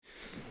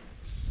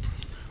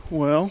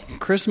Well,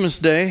 Christmas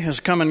Day has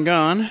come and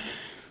gone,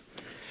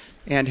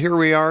 and here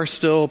we are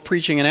still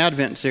preaching an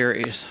Advent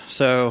series.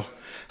 So,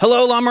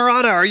 hello, La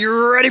Mirada, are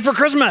you ready for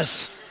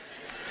Christmas?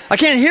 I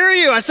can't hear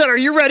you. I said, are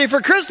you ready for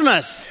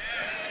Christmas?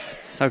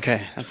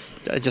 Okay,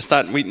 I just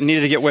thought we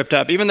needed to get whipped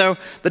up, even though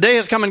the day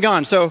has come and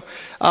gone. So,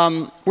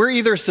 we're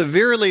either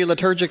severely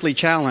liturgically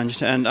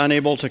challenged and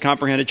unable to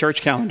comprehend a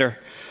church calendar,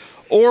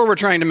 or we're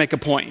trying to make a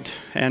point.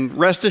 And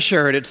rest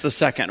assured, it's the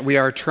second. We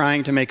are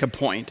trying to make a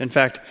point. In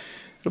fact,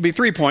 it'll be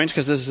 3 points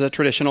because this is a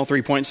traditional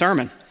 3-point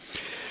sermon.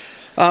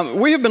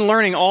 We have been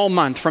learning all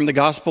month from the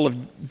Gospel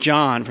of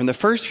John, from the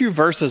first few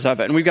verses of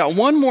it, and we've got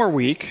one more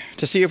week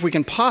to see if we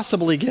can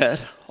possibly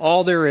get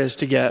all there is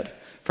to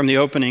get from the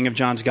opening of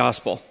John's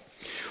Gospel.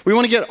 We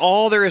want to get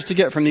all there is to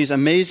get from these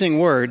amazing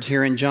words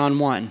here in John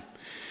 1.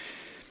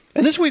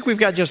 And this week we've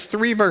got just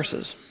 3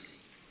 verses.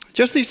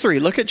 Just these 3.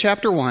 Look at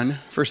chapter 1,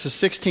 verses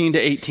 16 to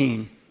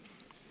 18.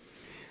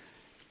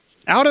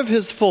 Out of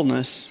his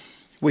fullness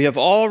we have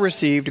all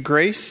received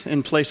grace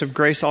in place of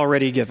grace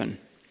already given.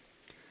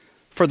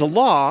 For the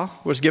law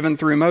was given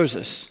through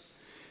Moses.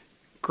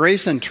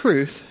 Grace and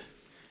truth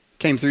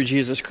came through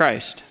Jesus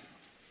Christ.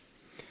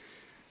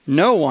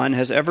 No one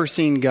has ever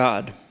seen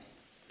God,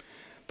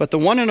 but the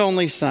one and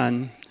only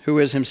Son, who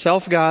is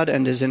himself God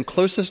and is in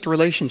closest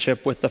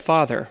relationship with the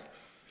Father,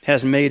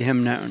 has made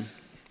him known.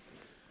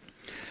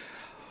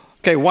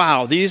 Okay,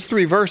 wow, these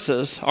 3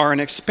 verses are an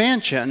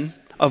expansion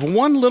of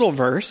one little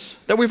verse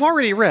that we've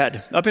already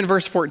read, up in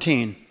verse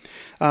 14,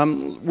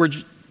 where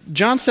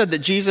John said that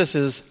Jesus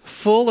is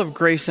full of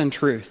grace and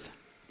truth.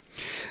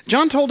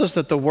 John told us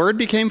that the Word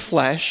became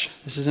flesh.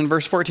 This is in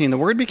verse 14. The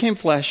Word became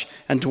flesh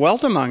and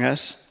dwelt among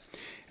us.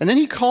 And then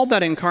he called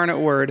that incarnate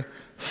Word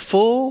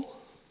full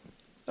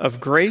of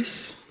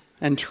grace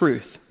and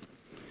truth.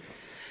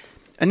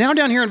 And now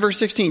down here in verse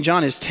 16,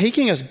 John is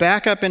taking us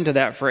back up into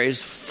that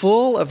phrase,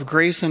 full of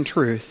grace and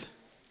truth,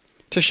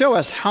 to show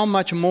us how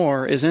much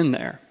more is in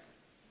there.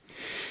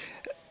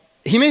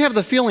 He may have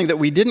the feeling that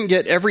we didn't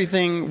get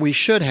everything we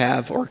should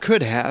have or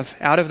could have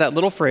out of that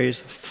little phrase,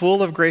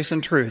 full of grace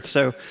and truth.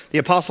 So the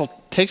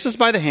apostle takes us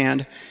by the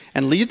hand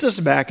and leads us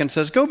back and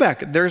says, go back,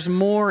 there's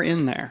more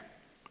in there.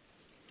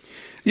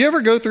 You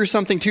ever go through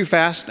something too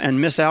fast and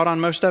miss out on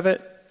most of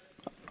it?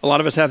 A lot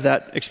of us have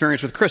that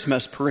experience with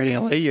Christmas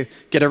perennially. You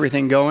get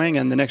everything going,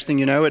 and the next thing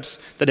you know, it's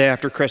the day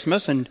after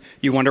Christmas, and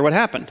you wonder what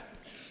happened.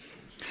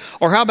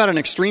 Or how about an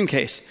extreme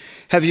case?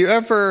 Have you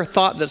ever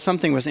thought that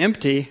something was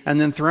empty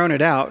and then thrown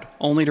it out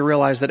only to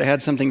realize that it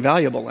had something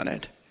valuable in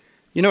it?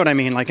 You know what I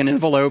mean, like an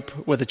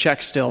envelope with a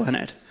check still in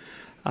it.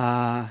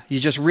 You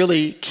just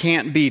really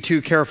can't be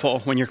too careful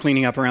when you're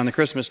cleaning up around the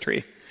Christmas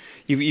tree.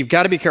 You've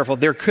got to be careful.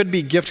 There could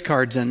be gift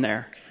cards in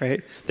there,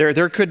 right?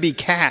 There could be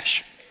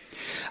cash.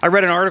 I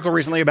read an article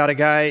recently about a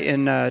guy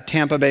in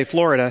Tampa Bay,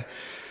 Florida,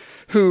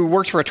 who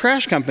works for a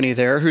trash company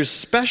there, whose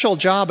special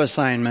job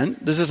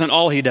assignment, this isn't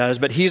all he does,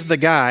 but he's the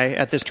guy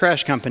at this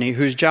trash company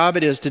whose job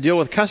it is to deal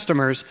with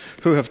customers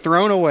who have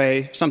thrown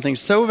away something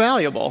so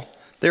valuable,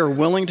 they're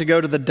willing to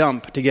go to the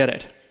dump to get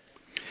it.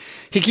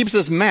 He keeps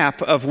this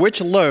map of which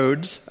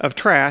loads of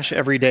trash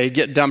every day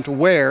get dumped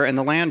where in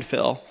the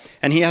landfill,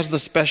 and he has the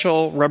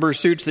special rubber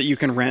suits that you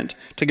can rent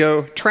to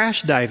go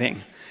trash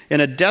diving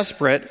in a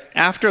desperate,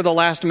 after the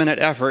last minute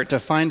effort to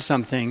find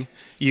something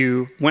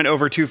you went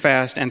over too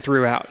fast and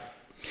threw out.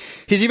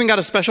 He's even got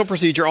a special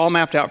procedure all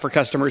mapped out for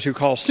customers who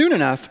call soon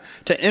enough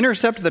to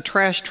intercept the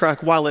trash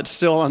truck while it's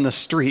still on the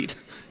street.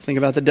 Think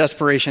about the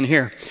desperation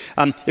here.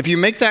 If you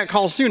make that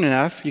call soon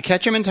enough, you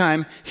catch him in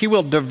time, he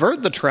will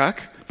divert the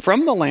truck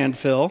from the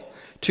landfill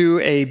to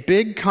a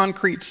big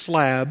concrete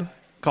slab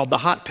called the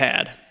hot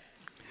pad,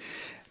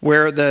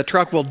 where the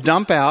truck will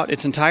dump out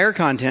its entire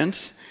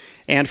contents,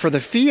 and for the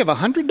fee of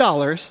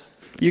 $100,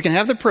 you can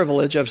have the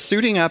privilege of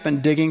suiting up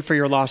and digging for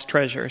your lost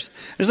treasures.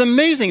 It's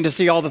amazing to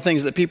see all the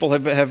things that people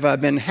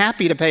have been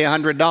happy to pay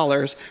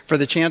 $100 for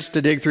the chance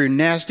to dig through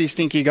nasty,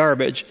 stinky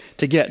garbage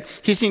to get.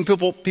 He's seen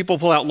people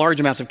pull out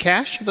large amounts of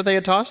cash that they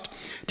had tossed,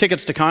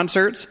 tickets to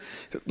concerts,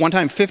 one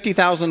time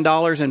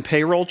 $50,000 in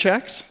payroll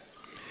checks,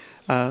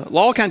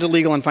 all kinds of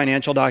legal and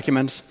financial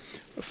documents,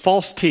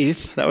 false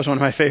teeth, that was one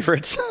of my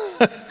favorites,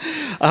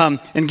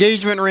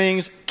 engagement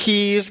rings,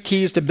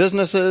 keys to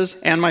businesses,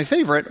 and my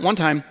favorite, one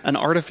time, an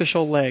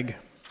artificial leg.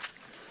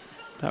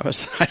 That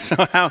was,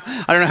 I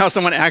don't know how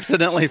someone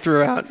accidentally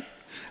threw out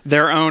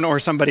their own or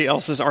somebody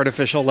else's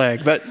artificial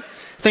leg, but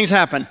things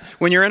happen.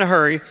 When you're in a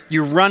hurry,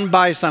 you run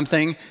by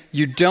something,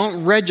 you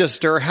don't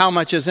register how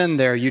much is in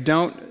there, you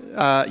don't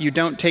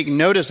take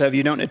notice of,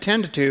 you don't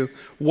attend to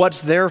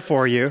what's there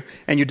for you,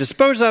 and you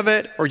dispose of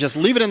it or just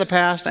leave it in the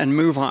past and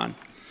move on.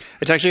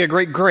 It's actually a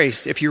great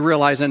grace if you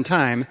realize in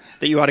time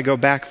that you ought to go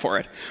back for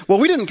it. Well,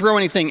 we didn't throw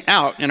anything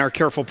out in our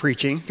careful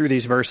preaching through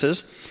these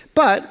verses,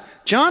 but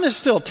John is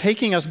still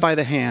taking us by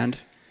the hand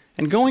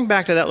and going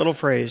back to that little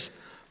phrase,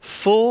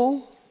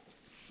 full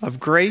of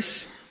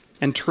grace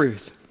and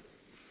truth,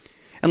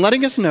 and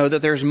letting us know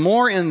that there's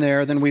more in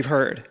there than we've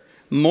heard,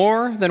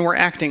 more than we're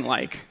acting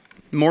like,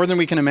 more than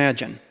we can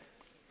imagine.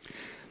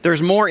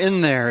 There's more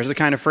in there is the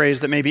kind of phrase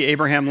that maybe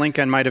Abraham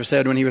Lincoln might have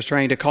said when he was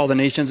trying to call the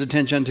nation's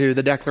attention to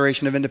the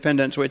Declaration of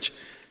Independence, which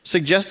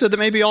suggested that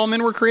maybe all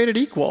men were created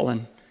equal,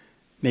 and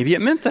maybe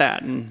it meant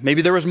that, and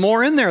maybe there was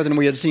more in there than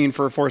we had seen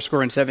for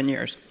 77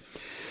 years.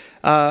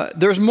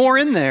 There's more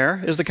in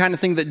there is the kind of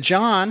thing that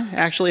John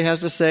actually has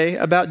to say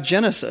about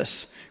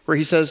Genesis, where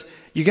he says,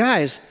 you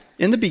guys,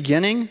 in the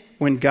beginning,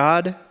 when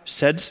God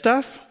said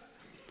stuff,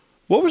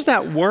 what was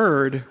that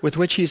word with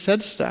which he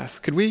said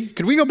stuff? Could we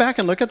go back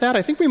and look at that?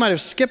 I think we might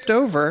have skipped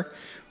over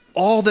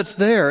all that's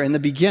there in the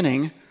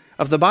beginning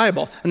of the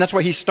Bible. And that's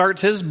why he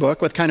starts his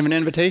book with kind of an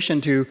invitation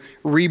to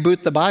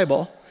reboot the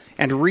Bible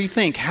and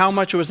rethink how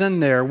much was in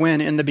there when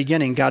in the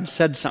beginning God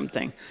said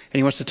something. And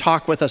he wants to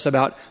talk with us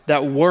about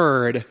that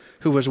word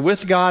who was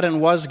with God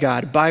and was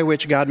God, by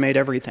which God made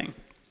everything.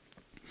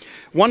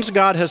 Once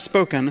God has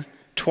spoken,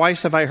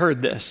 twice have I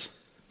heard this,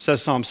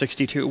 says Psalm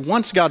 62.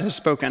 Once God has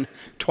spoken,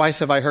 twice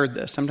have I heard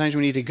this. Sometimes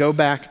we need to go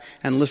back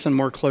and listen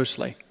more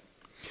closely.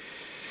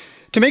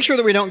 To make sure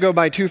that we don't go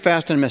by too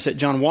fast and miss it,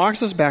 John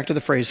walks us back to the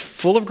phrase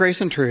full of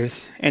grace and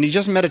truth, and he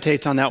just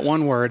meditates on that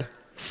one word,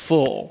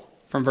 full,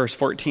 from verse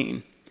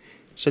 14.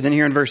 So then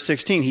here in verse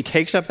 16, he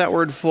takes up that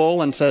word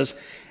full and says,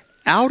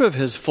 out of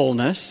his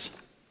fullness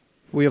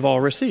we have all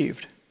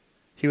received.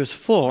 He was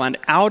full, and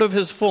out of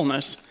his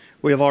fullness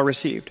we have all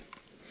received.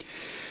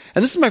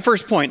 And this is my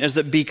first point, is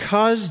that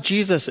because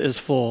Jesus is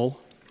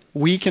full,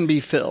 we can be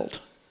filled.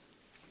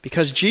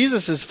 Because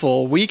Jesus is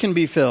full, we can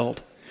be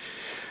filled.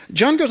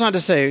 John goes on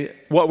to say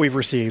what we've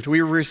received. We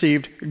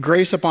received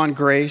grace upon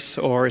grace,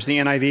 or as the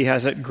NIV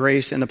has it,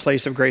 grace in the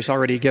place of grace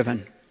already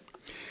given.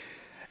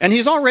 And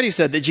he's already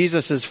said that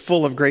Jesus is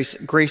full of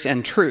grace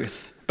and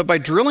truth. But by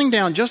drilling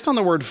down just on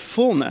the word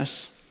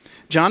fullness,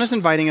 John is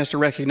inviting us to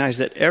recognize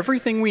that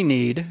everything we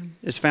need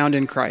is found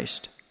in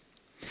Christ.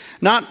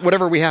 Not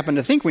whatever we happen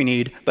to think we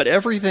need, but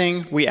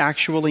everything we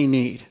actually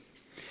need.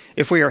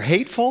 If we are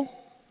hateful,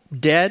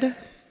 dead,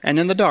 and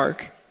in the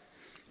dark,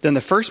 then the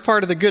first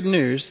part of the good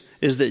news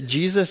is that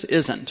Jesus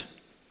isn't.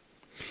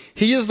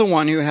 He is the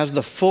one who has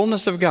the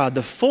fullness of God,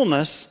 the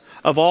fullness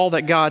of all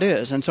that God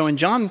is. And so in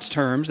John's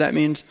terms, that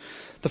means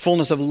the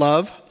fullness of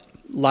love,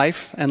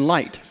 life, and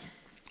light.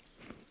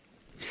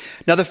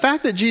 Now, the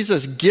fact that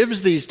Jesus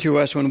gives these to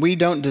us when we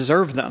don't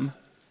deserve them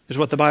is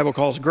what the Bible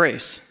calls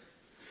grace.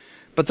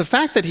 But the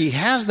fact that he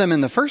has them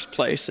in the first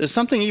place is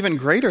something even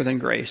greater than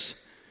grace.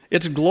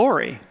 It's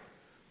glory.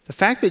 The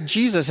fact that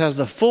Jesus has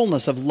the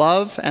fullness of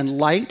love and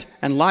light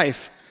and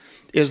life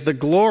is the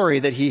glory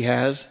that he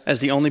has as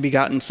the only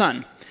begotten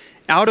Son.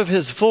 Out of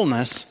his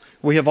fullness,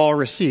 we have all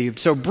received.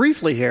 So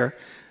briefly here,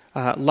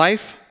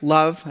 life,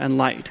 love, and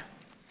light.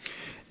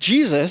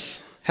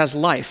 Jesus has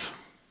life.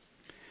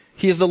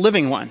 He is the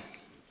living one.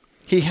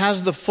 He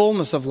has the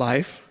fullness of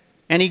life,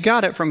 and he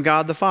got it from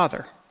God the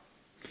Father.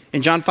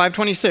 In John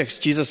 5:26,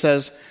 Jesus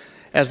says,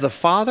 as the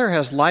Father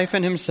has life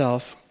in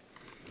himself,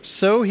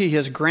 so he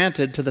has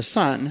granted to the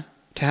Son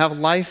to have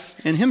life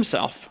in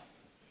himself.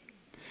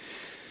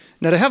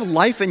 Now, to have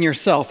life in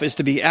yourself is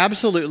to be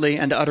absolutely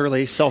and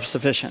utterly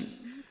self-sufficient.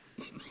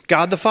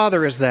 God the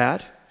Father is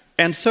that,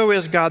 and so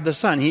is God the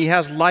Son. He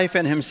has life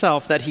in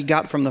himself that he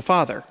got from the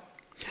Father.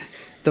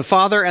 The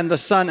Father and the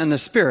Son and the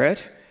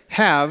Spirit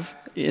have,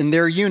 in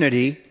their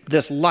unity,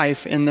 this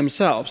life in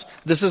themselves.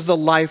 This is the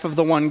life of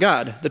the one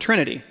God, the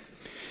Trinity.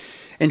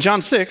 In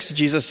John 6,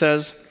 Jesus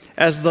says,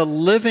 as the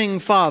living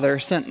Father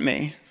sent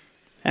me,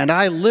 and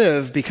I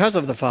live because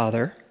of the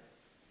Father,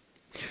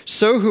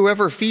 so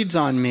whoever feeds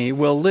on me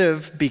will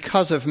live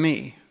because of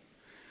me.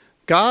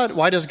 God,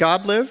 why does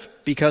God live?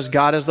 Because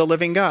God is the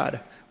living God.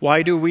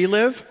 Why do we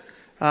live?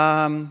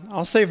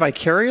 I'll say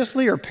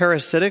vicariously or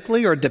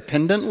parasitically or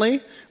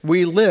dependently.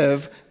 We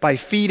live by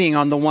feeding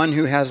on the one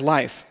who has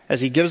life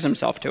as he gives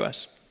himself to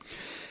us.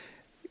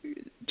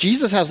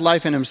 Jesus has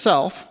life in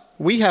himself.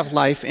 We have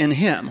life in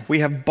him. We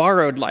have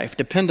borrowed life,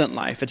 dependent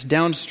life. It's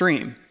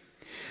downstream.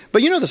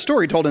 But you know the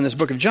story told in this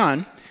book of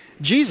John.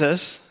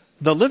 Jesus,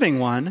 the living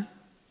one,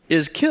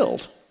 is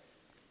killed.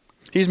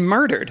 He's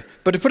murdered.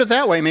 But to put it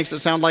that way makes it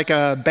sound like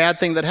a bad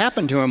thing that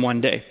happened to him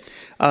one day.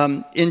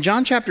 In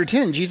John chapter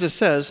 10, Jesus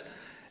says,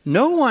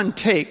 no one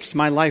takes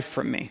my life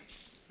from me.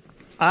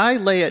 I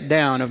lay it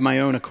down of my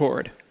own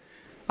accord.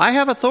 I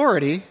have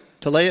authority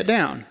to lay it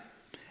down,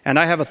 and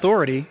I have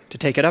authority to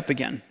take it up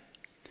again.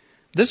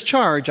 This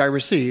charge I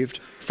received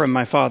from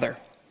my Father.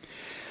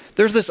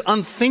 There's this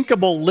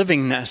unthinkable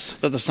livingness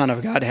that the Son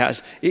of God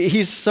has.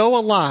 He's so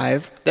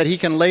alive that he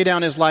can lay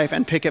down his life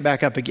and pick it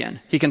back up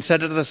again. He can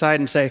set it to the side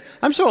and say,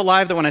 I'm so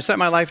alive that when I set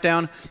my life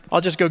down,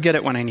 I'll just go get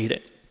it when I need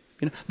it.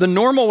 You know, the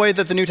normal way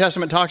that the New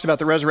Testament talks about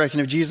the resurrection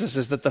of Jesus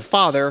is that the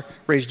Father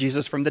raised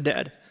Jesus from the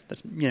dead.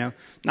 That's,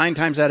 9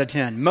 times out of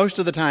 10. Most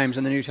of the times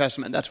in the New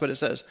Testament, that's what it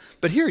says.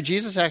 But here,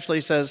 Jesus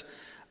actually says,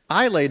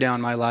 I lay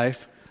down my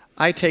life,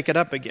 I take it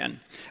up again.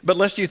 But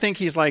lest you think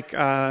he's like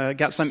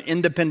got some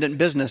independent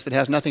business that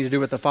has nothing to do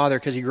with the Father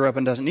because he grew up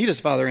and doesn't need his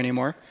Father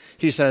anymore,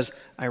 he says,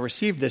 I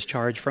received this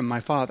charge from my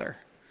Father.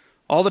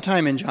 All the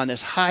time in John,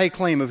 this high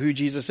claim of who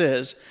Jesus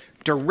is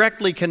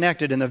directly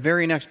connected in the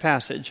very next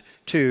passage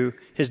to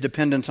his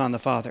dependence on the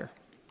Father.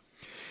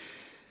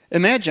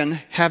 Imagine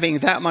having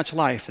that much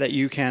life that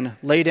you can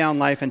lay down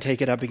life and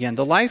take it up again.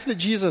 The life that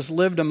Jesus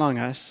lived among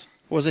us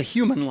was a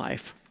human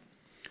life.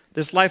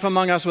 This life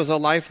among us was a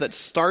life that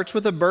starts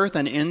with a birth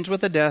and ends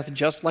with a death,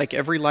 just like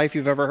every life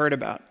you've ever heard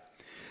about.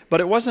 But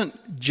it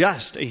wasn't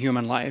just a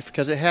human life,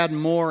 because it had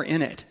more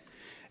in it.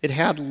 It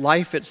had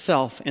life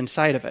itself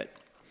inside of it.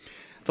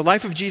 The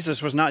life of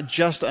Jesus was not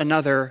just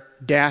another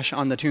dash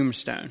on the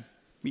tombstone.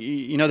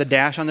 You know the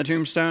dash on the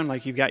tombstone?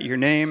 Like you've got your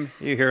name,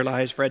 here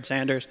lies Fred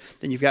Sanders.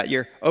 Then you've got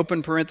your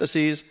open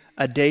parentheses,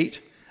 a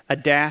date, a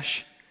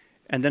dash,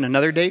 and then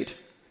another date.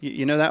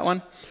 You know that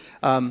one?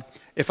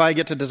 If I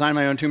get to design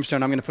my own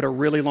tombstone, I'm going to put a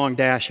really long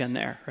dash in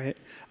there, right?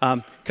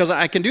 Because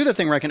I can do the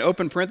thing where I can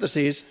open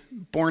parentheses,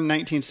 born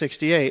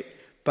 1968,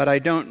 but I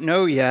don't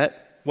know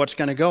yet what's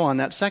going to go on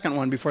that second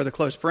one before the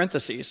close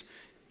parentheses.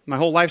 My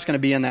whole life's going to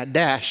be in that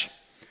dash.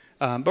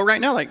 But right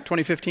now, like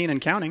 2015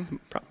 and counting,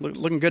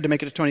 looking good to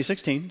make it to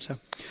 2016. So,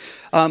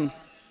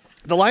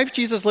 the life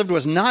Jesus lived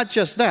was not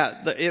just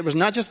that. It was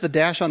not just the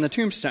dash on the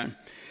tombstone.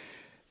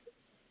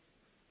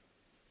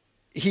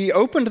 He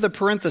opened the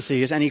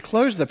parentheses and he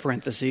closed the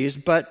parentheses,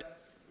 but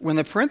when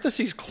the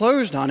parentheses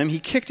closed on him, he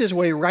kicked his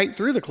way right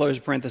through the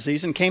closed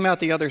parentheses and came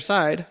out the other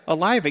side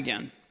alive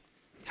again.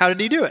 How did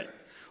he do it?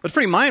 Well, it's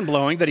pretty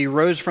mind-blowing that he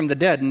rose from the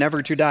dead,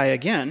 never to die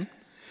again.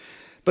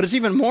 But it's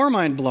even more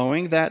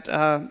mind-blowing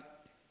that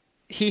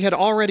he had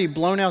already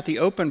blown out the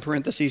open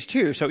parentheses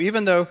too. So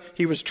even though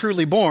he was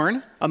truly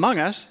born among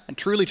us and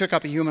truly took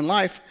up a human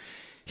life,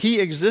 he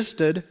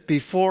existed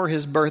before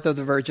his birth of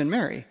the Virgin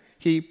Mary.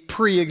 He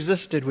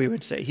pre-existed, we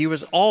would say. He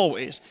was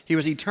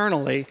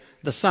eternally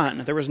the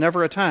Son. There was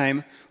never a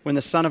time when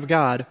the Son of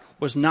God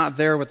was not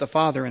there with the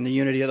Father in the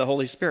unity of the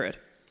Holy Spirit.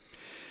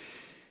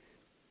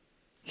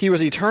 He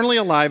was eternally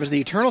alive as the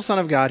eternal Son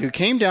of God who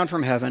came down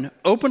from heaven,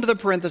 opened the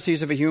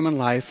parentheses of a human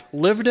life,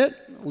 lived it,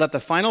 let the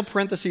final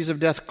parentheses of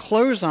death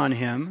close on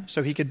him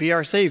so he could be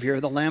our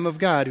Savior, the Lamb of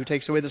God who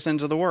takes away the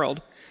sins of the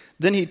world.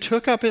 Then he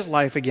took up his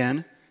life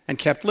again and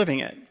kept living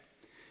it.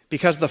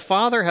 Because the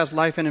Father has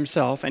life in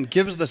himself and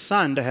gives the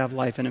Son to have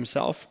life in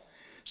himself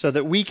so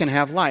that we can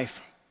have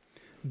life.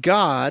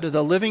 God,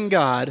 the living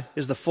God,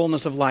 is the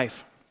fullness of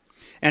life.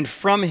 And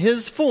from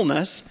his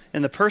fullness,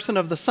 in the person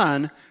of the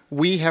Son,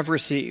 we have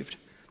received.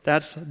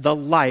 That's the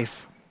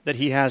life that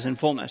he has in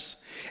fullness.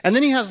 And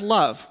then he has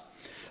love.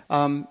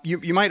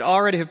 You might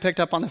already have picked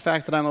up on the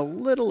fact that I'm a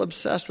little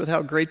obsessed with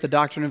how great the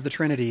doctrine of the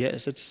Trinity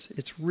is.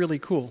 It's really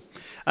cool.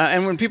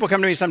 And when people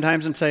come to me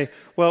sometimes and say,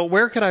 well,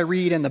 where could I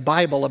read in the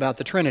Bible about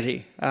the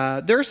Trinity?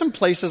 There are some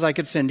places I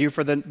could send you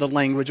for the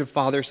language of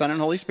Father, Son, and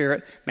Holy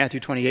Spirit. Matthew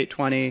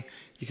 28:20.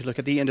 You could look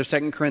at the end of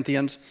 2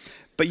 Corinthians.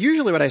 But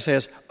usually what I say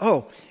is,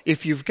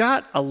 if you've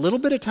got a little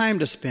bit of time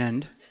to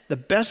spend, the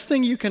best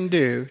thing you can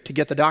do to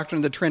get the doctrine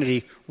of the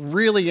Trinity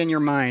really in your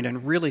mind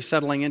and really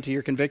settling into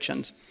your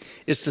convictions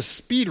is to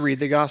speed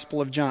read the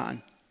Gospel of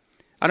John.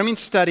 I don't mean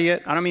study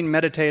it. I don't mean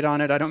meditate on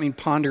it. I don't mean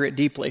ponder it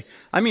deeply.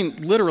 I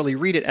mean literally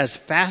read it as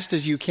fast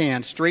as you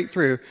can, straight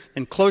through,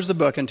 and close the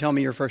book and tell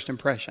me your first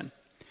impression.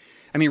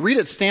 I mean, read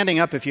it standing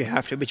up if you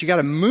have to, but you got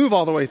to move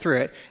all the way through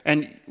it.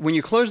 And when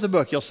you close the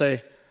book, you'll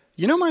say,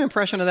 you know my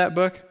impression of that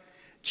book?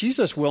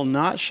 Jesus will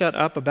not shut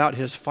up about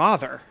his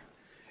Father.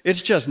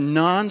 It's just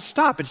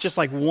nonstop. It's just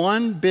like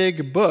one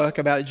big book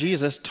about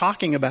Jesus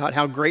talking about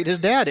how great his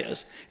dad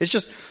is. It's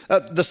just,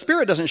 the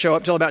Spirit doesn't show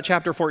up till about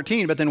chapter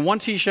 14, but then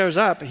once he shows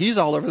up, he's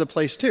all over the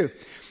place too.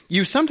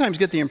 You sometimes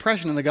get the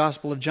impression in the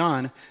Gospel of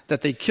John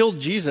that they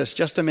killed Jesus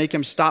just to make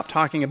him stop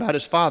talking about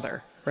his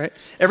Father, right?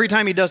 Every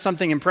time he does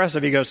something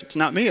impressive, he goes, it's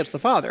not me, it's the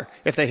Father.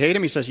 If they hate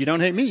him, he says, you don't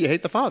hate me, you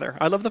hate the Father.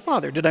 I love the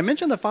Father. Did I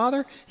mention the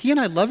Father? He and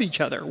I love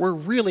each other.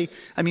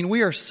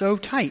 We are so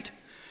tight.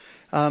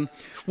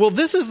 Well,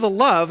 this is the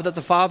love that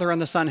the Father and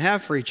the Son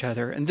have for each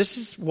other. And this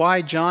is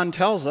why John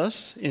tells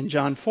us in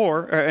John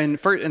 4, in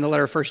the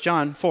letter of 1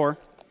 John 4,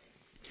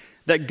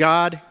 that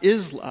God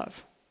is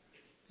love.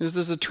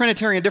 There's a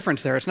Trinitarian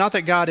difference there. It's not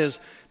that God is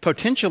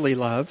potentially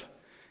love.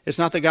 It's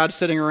not that God's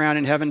sitting around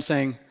in heaven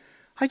saying,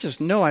 I just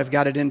know I've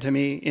got it in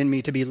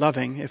me to be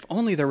loving. If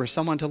only there was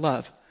someone to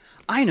love.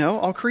 I know,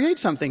 I'll create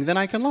something, then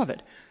I can love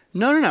it.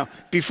 No.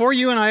 Before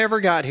you and I ever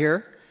got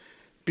here,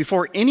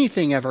 before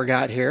anything ever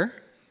got here,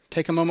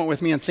 take a moment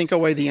with me and think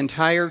away the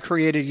entire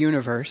created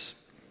universe.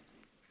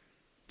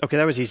 Okay,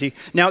 that was easy.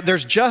 Now,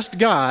 there's just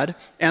God,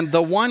 and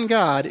the one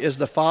God is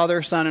the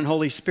Father, Son, and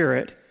Holy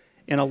Spirit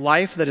in a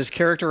life that is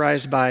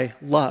characterized by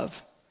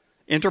love.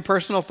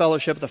 Interpersonal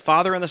fellowship, the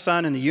Father and the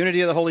Son, and the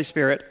unity of the Holy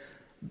Spirit,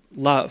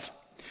 love.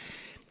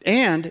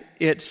 And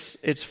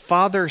it's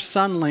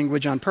Father-Son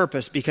language on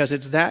purpose because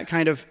it's that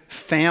kind of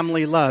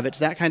family love. It's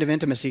that kind of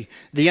intimacy.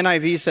 The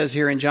NIV says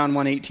here in John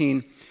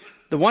 1:18,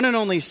 the one and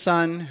only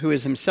Son, who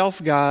is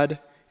himself God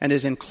and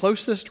is in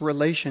closest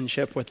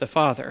relationship with the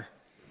Father,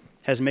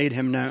 has made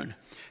him known.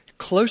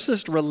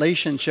 Closest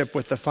relationship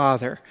with the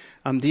Father.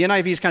 The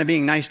NIV is kind of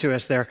being nice to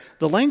us there.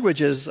 The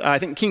language is, I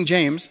think King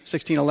James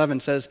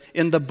 16:11 says,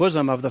 in the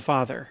bosom of the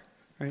Father.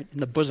 Right? In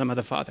the bosom of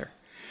the Father.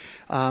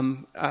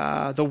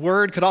 The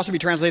word could also be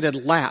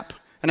translated lap.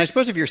 And I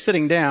suppose if you're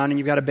sitting down and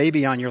you've got a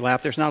baby on your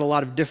lap, there's not a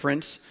lot of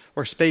difference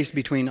or space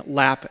between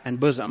lap and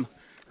bosom,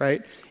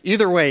 right?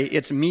 Either way,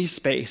 it's me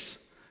space,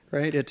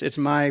 right? It's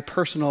my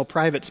personal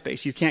private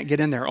space. You can't get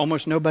in there.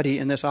 Almost nobody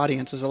in this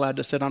audience is allowed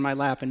to sit on my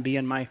lap and be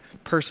in my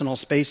personal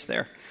space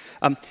there.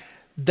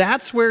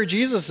 That's where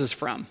Jesus is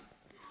from.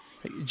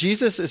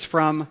 Jesus is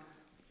from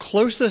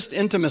closest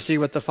intimacy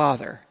with the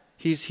Father.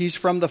 He's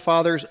from the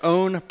Father's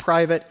own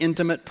private,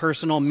 intimate,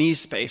 personal me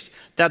space.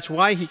 That's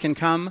why he can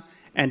come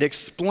and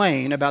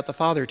explain about the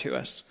Father to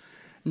us.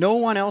 No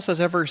one else has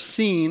ever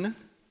seen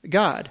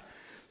God.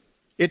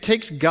 It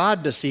takes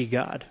God to see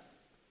God.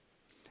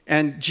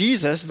 And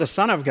Jesus, the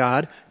Son of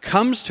God,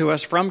 comes to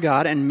us from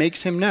God and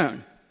makes him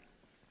known.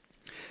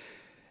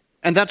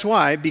 And that's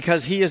why,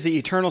 because he is the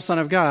eternal Son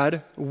of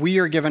God, we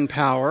are given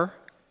power,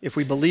 if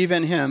we believe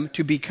in him,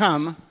 to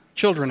become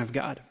children of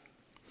God.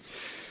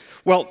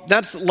 Well,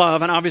 that's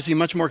love, and obviously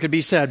much more could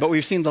be said, but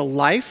we've seen the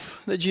life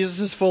that Jesus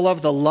is full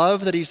of, the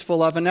love that he's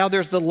full of, and now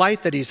there's the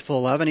light that he's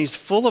full of, and he's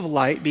full of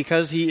light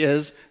because he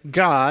is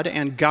God,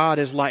 and God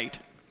is light.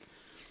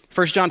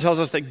 1 John tells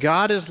us that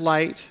God is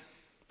light,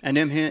 and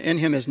in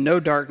him is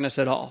no darkness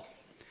at all.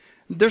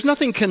 There's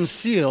nothing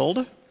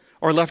concealed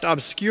or left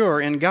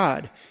obscure in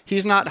God.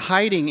 He's not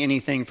hiding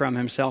anything from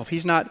himself.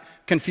 He's not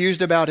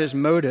confused about his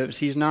motives.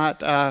 He's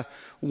not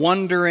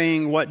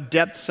wondering what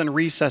depths and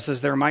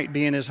recesses there might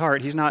be in his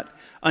heart. He's not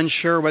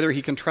unsure whether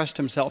he can trust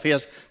himself. He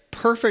has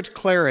perfect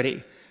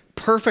clarity,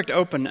 perfect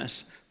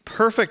openness,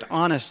 perfect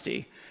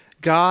honesty.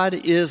 God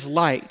is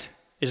light.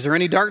 Is there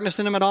any darkness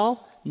in him at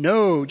all?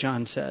 No,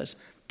 John says.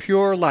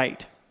 Pure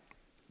light.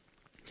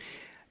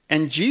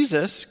 And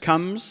Jesus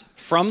comes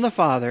from the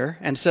Father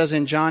and says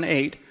in John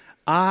 8,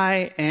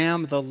 I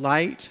am the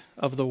light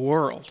of the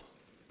world.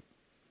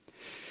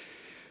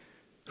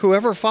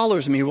 Whoever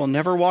follows me will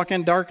never walk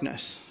in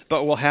darkness,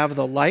 but will have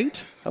the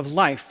light of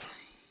life.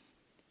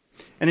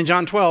 And in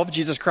John 12,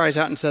 Jesus cries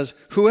out and says,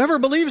 whoever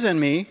believes in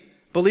me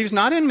believes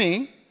not in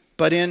me,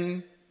 but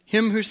in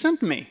him who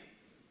sent me.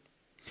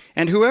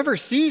 And whoever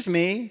sees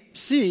me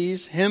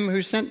sees him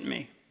who sent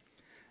me.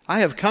 I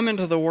have come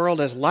into the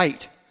world as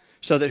light,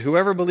 so that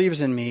whoever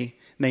believes in me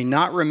may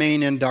not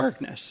remain in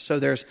darkness. So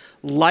there's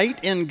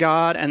light in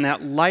God, and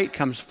that light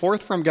comes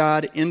forth from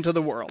God into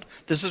the world.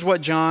 This is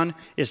what John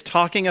is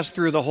talking us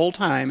through the whole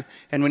time.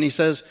 And when he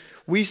says,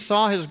 we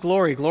saw his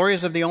glory, glory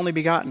is of the only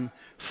begotten,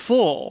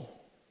 full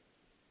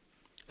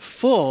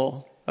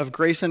of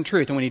grace and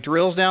truth. And when he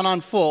drills down on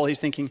full, he's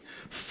thinking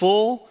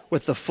full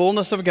with the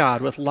fullness of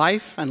God, with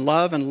life and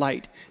love and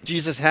light.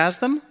 Jesus has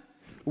them.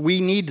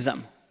 We need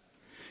them.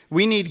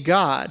 We need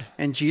God,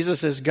 and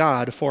Jesus is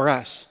God for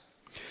us.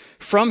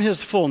 From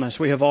his fullness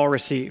we have all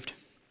received.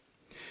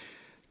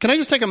 Can I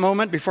just take a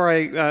moment before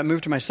I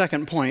move to my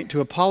second point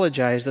to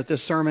apologize that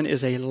this sermon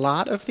is a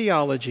lot of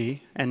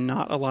theology and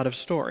not a lot of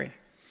story?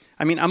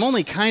 I mean, I'm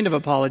only kind of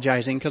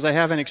apologizing because I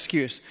have an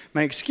excuse.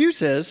 My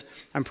excuse is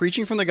I'm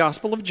preaching from the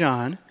Gospel of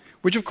John,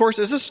 which of course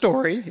is a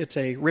story. It's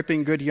a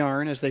ripping good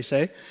yarn, as they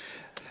say.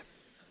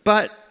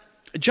 But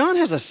John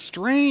has a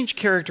strange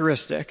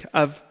characteristic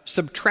of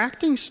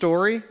subtracting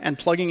story and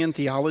plugging in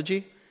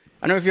theology.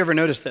 I don't know if you ever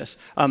noticed this.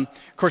 Of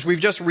course, we've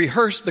just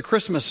rehearsed the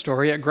Christmas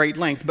story at great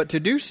length, but to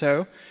do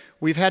so,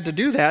 we've had to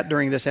do that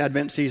during this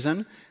Advent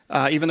season.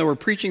 Even though we're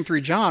preaching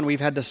through John,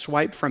 we've had to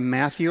swipe from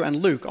Matthew and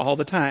Luke all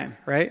the time,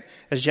 right?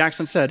 As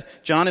Jackson said,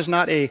 John is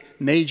not a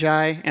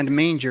Magi and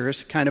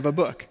Mangers kind of a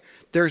book.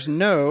 There's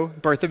no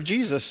birth of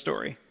Jesus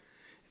story.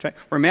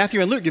 Where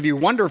Matthew and Luke give you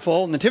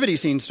wonderful nativity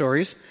scene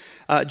stories,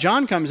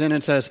 John comes in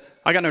and says,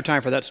 I got no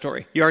time for that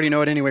story. You already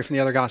know it anyway from the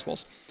other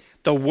Gospels.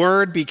 The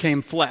Word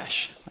became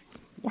flesh.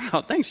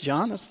 Wow, thanks,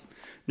 John. That's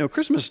no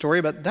Christmas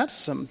story, but that's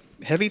some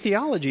heavy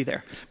theology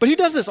there. But he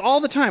does this all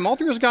the time, all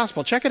through his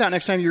gospel. Check it out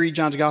next time you read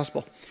John's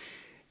gospel.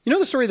 You know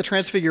the story of the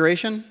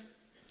Transfiguration?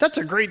 That's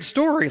a great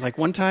story. Like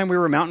one time we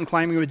were mountain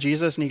climbing with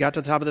Jesus, and he got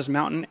to the top of this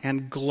mountain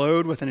and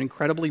glowed with an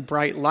incredibly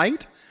bright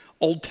light.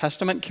 Old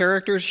Testament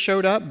characters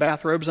showed up,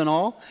 bathrobes and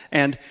all,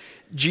 and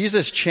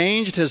Jesus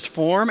changed his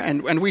form,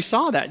 and we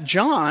saw that.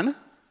 John,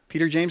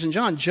 Peter, James, and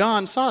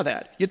John saw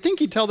that. You'd think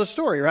he'd tell the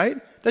story, right?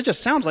 That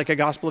just sounds like a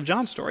Gospel of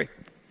John story.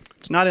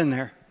 It's not in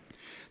there.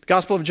 The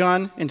Gospel of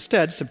John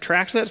instead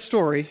subtracts that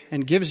story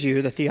and gives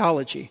you the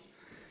theology.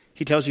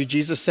 He tells you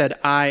Jesus said,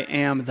 I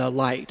am the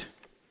light.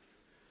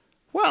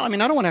 Well, I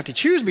mean, I don't want to have to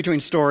choose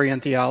between story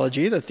and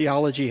theology. The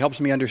theology helps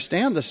me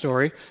understand the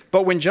story.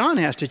 But when John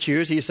has to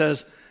choose, he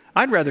says,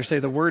 I'd rather say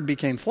the Word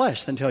became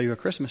flesh than tell you a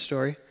Christmas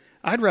story.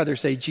 I'd rather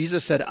say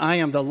Jesus said, I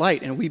am the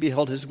light, and we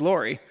beheld his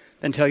glory,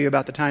 than tell you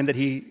about the time that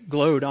he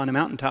glowed on a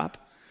mountaintop.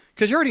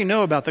 Because you already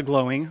know about the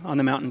glowing on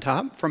the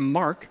mountaintop from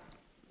Mark.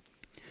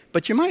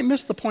 But you might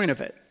miss the point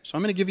of it. So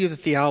I'm going to give you the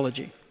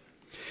theology.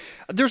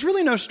 There's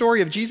really no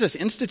story of Jesus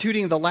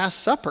instituting the Last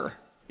Supper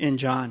in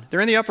John.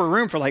 They're in the upper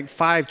room for like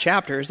 5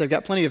 chapters. They've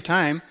got plenty of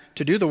time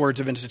to do the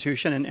words of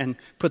institution and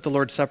put the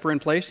Lord's Supper in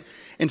place.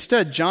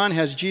 Instead, John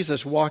has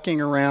Jesus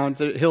walking around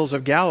the hills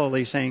of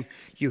Galilee saying,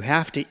 you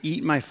have to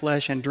eat my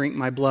flesh and drink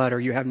my blood or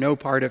you have no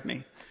part of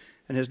me.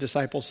 And his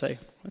disciples say,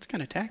 that's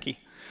kind of tacky.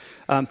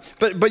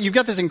 But you've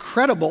got this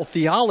incredible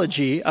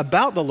theology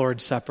about the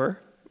Lord's Supper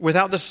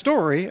without the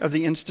story of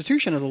the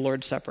institution of the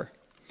Lord's Supper.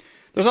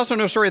 There's also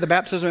no story of the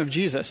baptism of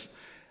Jesus.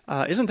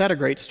 Isn't that a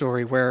great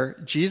story where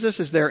Jesus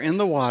is there in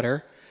the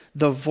water,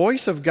 the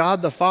voice of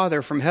God the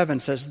Father from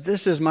heaven says,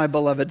 this is my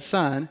beloved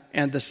Son,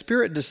 and the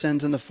Spirit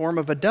descends in the form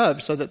of a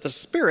dove so that the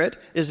Spirit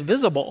is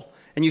visible.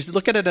 And you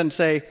look at it and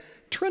say,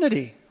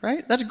 Trinity,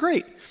 right? That's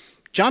great.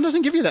 John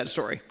doesn't give you that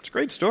story. It's a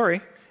great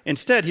story.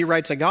 Instead, he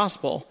writes a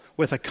gospel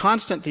with a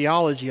constant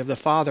theology of the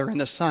Father and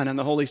the Son and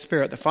the Holy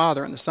Spirit, the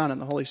Father and the Son and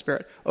the Holy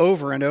Spirit,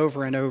 over and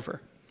over and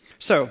over.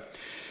 So,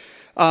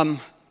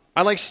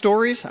 I like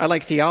stories. I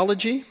like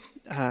theology.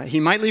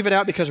 He might leave it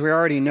out because we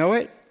already know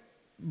it.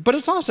 But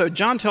it's also,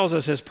 John tells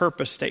us his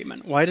purpose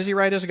statement. Why does he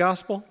write his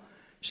gospel?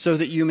 So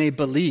that you may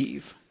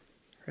believe,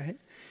 right?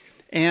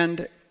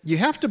 And you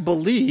have to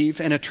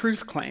believe in a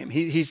truth claim.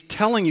 He's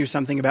telling you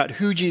something about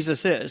who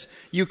Jesus is.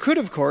 You could,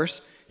 of course,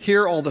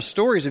 hear all the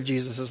stories of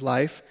Jesus'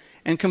 life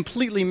and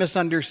completely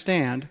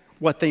misunderstand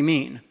what they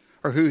mean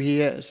or who he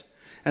is.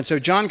 And so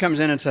John comes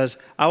in and says,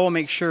 I will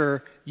make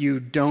sure you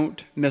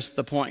don't miss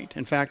the point.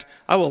 In fact,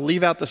 I will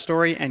leave out the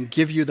story and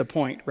give you the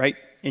point right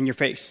in your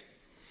face.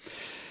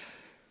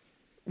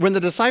 When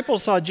the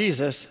disciples saw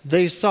Jesus,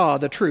 they saw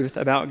the truth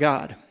about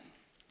God.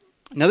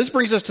 Now this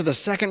brings us to the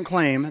second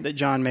claim that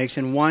John makes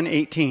in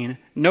 1:18.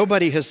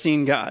 Nobody has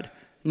seen God.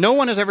 No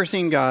one has ever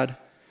seen God,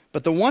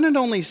 but the one and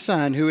only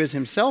Son, who is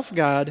himself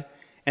God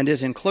and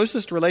is in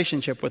closest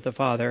relationship with the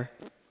Father,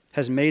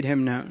 has made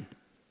him known.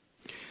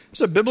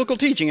 It's a biblical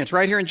teaching. It's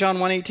right here in John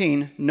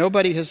 1:18.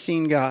 Nobody has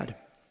seen God.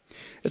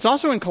 It's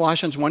also in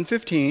Colossians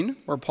 1:15,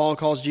 where Paul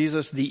calls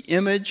Jesus the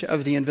image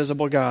of the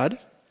invisible God.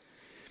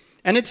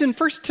 And it's in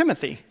 1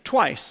 Timothy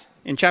twice.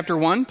 In chapter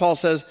 1, Paul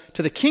says,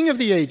 to the King of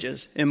the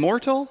ages,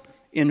 immortal,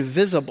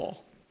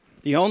 invisible,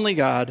 the only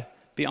God,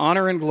 be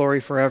honor and glory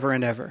forever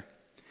and ever.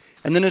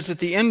 And then it's at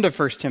the end of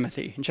 1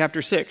 Timothy, in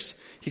chapter 6,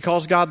 he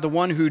calls God the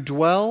one who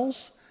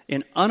dwells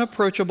in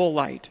unapproachable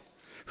light,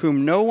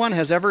 whom no one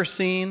has ever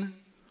seen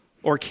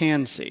or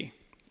can see.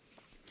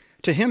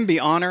 To him be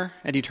honor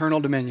and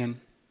eternal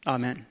dominion.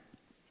 Amen.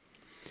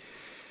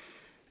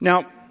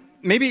 Now,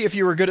 maybe if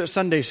you were good at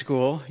Sunday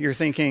school, you're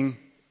thinking,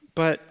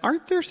 but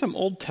aren't there some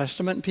Old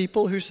Testament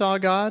people who saw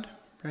God,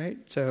 right?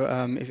 So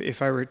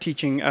if I were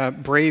teaching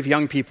brave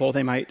young people,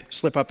 they might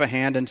slip up a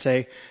hand and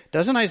say,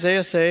 doesn't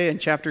Isaiah say in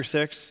chapter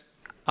 6,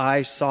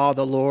 I saw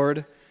the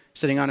Lord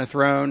sitting on a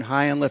throne,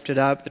 high and lifted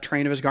up, the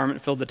train of his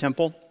garment filled the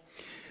temple?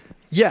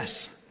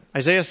 Yes,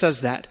 Isaiah says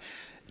that.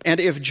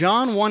 And if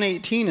John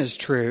 1:18 is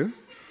true,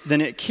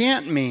 then it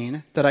can't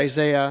mean that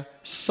Isaiah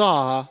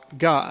saw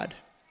God.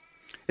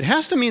 It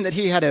has to mean that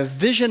he had a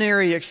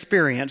visionary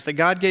experience, that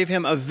God gave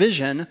him a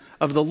vision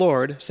of the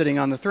Lord sitting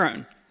on the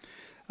throne.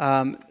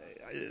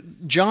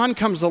 John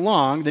comes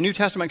along, the New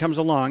Testament comes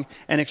along,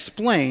 and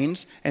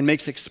explains and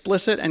makes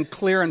explicit and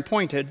clear and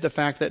pointed the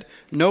fact that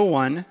no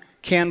one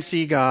can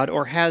see God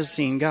or has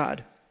seen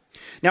God.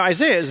 Now,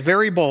 Isaiah is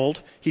very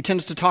bold. He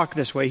tends to talk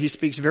this way. He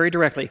speaks very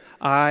directly.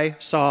 I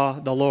saw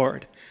the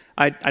Lord.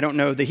 I don't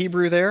know the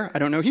Hebrew there. I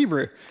don't know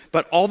Hebrew.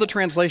 But all the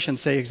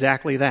translations say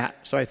exactly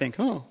that. So I think,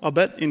 I'll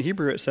bet in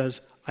Hebrew it says,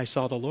 I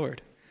saw the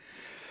Lord.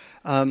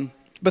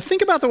 But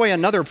think about the way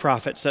another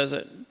prophet says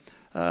it.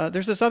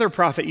 There's this other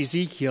prophet,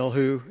 Ezekiel,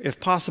 who, if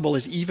possible,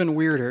 is even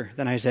weirder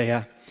than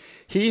Isaiah.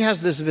 He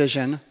has this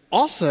vision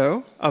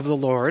also of the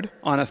Lord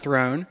on a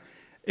throne,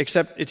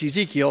 except it's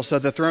Ezekiel, so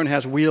the throne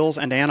has wheels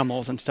and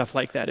animals and stuff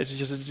like that.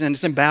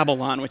 It's in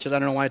Babylon, which is, I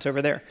don't know why it's over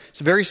there.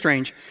 It's very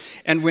strange.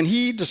 And when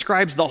he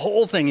describes the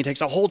whole thing, he takes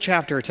a whole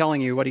chapter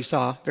telling you what he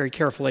saw very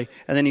carefully,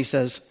 and then he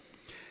says,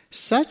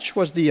 such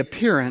was the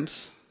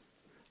appearance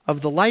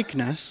of the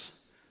likeness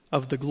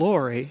of the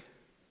glory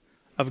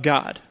of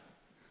God.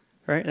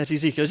 Right? That's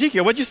Ezekiel.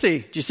 Ezekiel, what'd you see?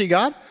 Did you see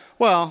God?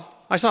 Well,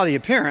 I saw the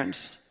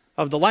appearance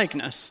of the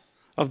likeness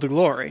of the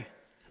glory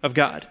of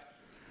God.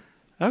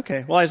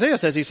 Okay, well, Isaiah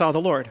says he saw the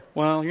Lord.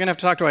 Well, you're going to have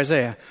to talk to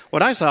Isaiah.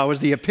 What I saw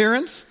was the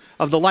appearance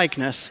of the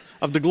likeness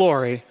of the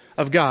glory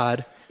of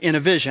God in a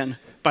vision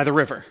by the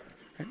river.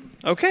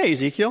 Okay,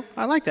 Ezekiel,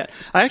 I like that.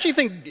 I actually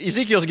think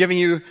Ezekiel's giving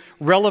you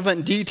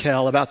relevant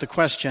detail about the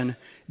question,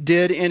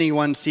 did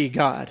anyone see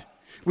God?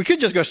 We could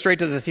just go straight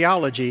to the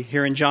theology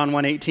here in John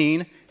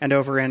 1:18 and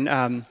over in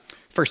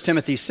 1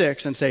 Timothy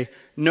 6 and say,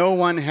 no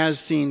one has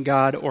seen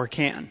God or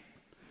can,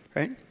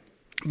 right?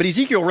 But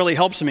Ezekiel really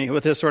helps me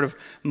with this sort of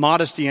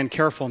modesty and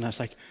carefulness.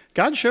 Like,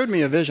 God showed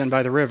me a vision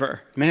by the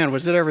river. Man,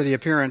 was it ever the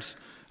appearance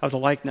of the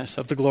likeness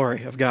of the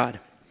glory of God?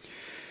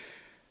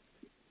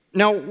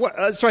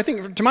 Now, so I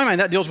think, to my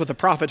mind, that deals with the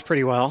prophets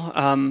pretty well.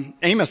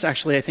 Amos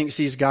actually, I think,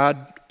 sees God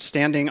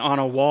standing on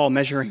a wall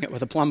measuring it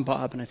with a plumb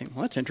bob. And I think,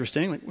 well, that's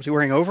interesting. Like, was he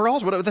wearing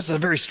overalls? This is a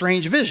very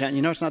strange vision.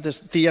 You know, it's not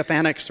this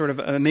theophanic sort of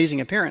amazing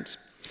appearance.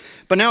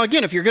 But now,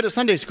 again, if you're good at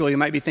Sunday school, you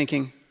might be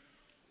thinking,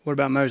 what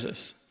about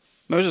Moses?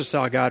 Moses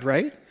saw God,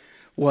 right?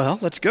 Well,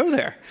 let's go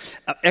there.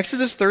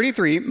 Exodus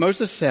 33,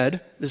 Moses said,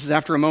 this is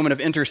after a moment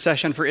of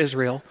intercession for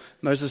Israel,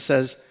 Moses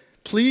says,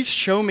 please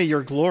show me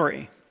your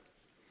glory.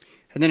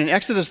 And then in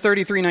Exodus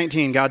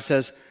 33:19, God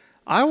says,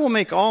 I will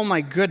make all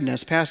my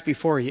goodness pass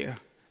before you,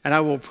 and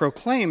I will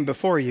proclaim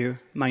before you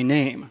my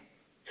name,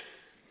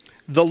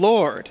 the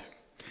Lord.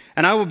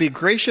 And I will be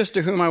gracious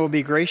to whom I will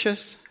be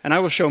gracious, and I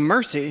will show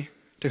mercy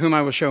to whom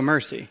I will show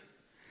mercy.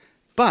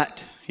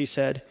 But, he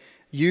said,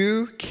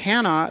 you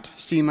cannot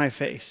see my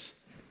face,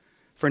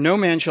 for no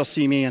man shall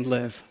see me and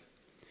live.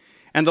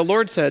 And the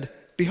Lord said,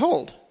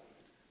 behold,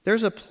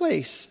 there's a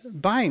place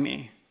by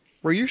me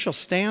where you shall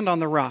stand on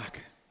the rock.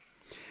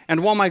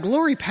 And while my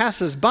glory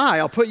passes by,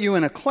 I'll put you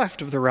in a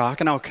cleft of the rock,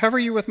 and I'll cover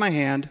you with my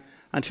hand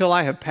until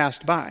I have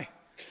passed by.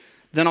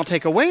 Then I'll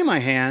take away my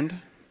hand,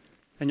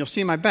 and you'll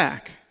see my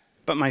back,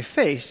 but my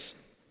face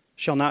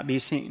shall not be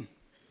seen.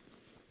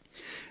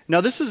 Now,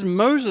 this is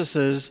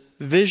Moses'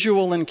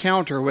 visual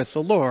encounter with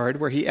the Lord,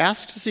 where he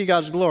asks to see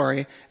God's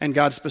glory, and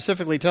God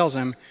specifically tells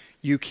him,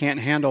 you can't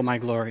handle my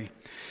glory.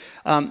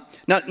 Now,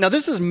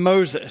 this is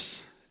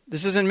Moses.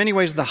 This is in many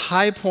ways the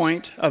high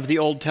point of the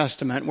Old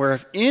Testament, where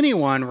if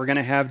anyone were going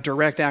to have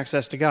direct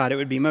access to God, it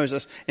would be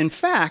Moses. In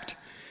fact,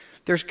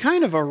 there's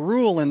kind of a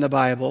rule in the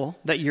Bible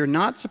that you're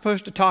not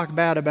supposed to talk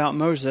bad about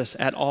Moses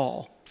at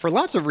all, for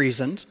lots of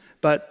reasons,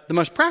 but the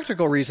most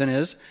practical reason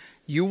is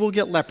you will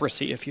get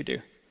leprosy if you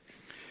do,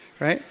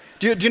 right?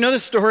 Do you know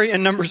this story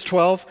in Numbers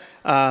 12?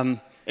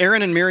 Aaron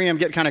and Miriam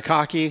get kind of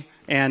cocky,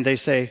 and they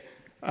say,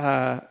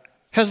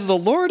 has the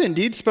Lord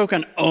indeed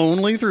spoken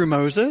only through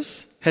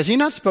Moses? Has he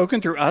not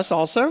spoken through us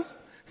also?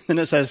 Then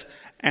it says,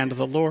 and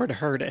the Lord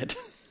heard it.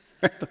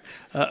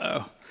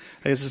 Uh-oh.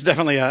 This is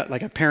definitely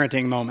like a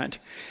parenting moment.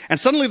 And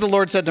suddenly the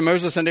Lord said to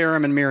Moses and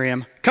Aaron and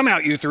Miriam, come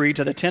out, you three,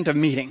 to the tent of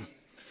meeting.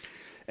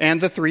 And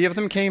the three of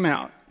them came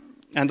out.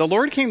 And the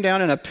Lord came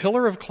down in a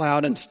pillar of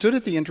cloud and stood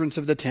at the entrance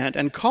of the tent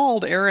and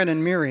called Aaron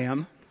and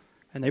Miriam.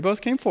 And they both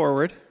came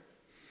forward.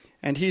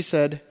 And he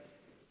said,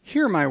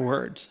 hear my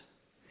words.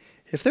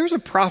 If there's a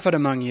prophet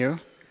among you,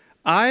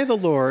 I, the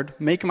Lord,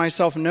 make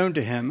myself known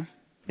to him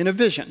in a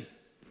vision.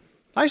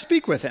 I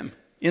speak with him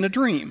in a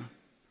dream.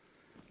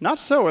 Not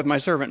so with my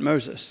servant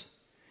Moses.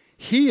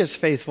 He is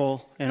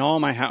faithful in all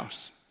my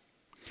house.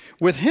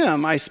 With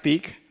him I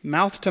speak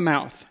mouth to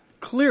mouth,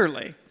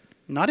 clearly,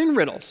 not in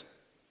riddles.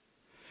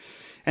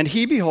 And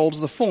he beholds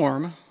the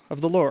form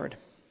of the Lord.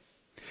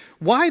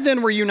 Why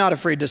then were you not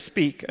afraid to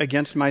speak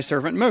against my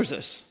servant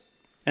Moses?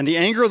 And the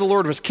anger of the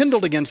Lord was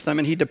kindled against them,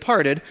 and he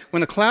departed.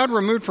 When the cloud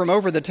removed from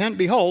over the tent,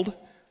 behold,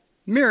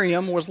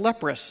 Miriam was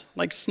leprous,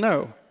 like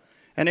snow.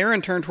 And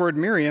Aaron turned toward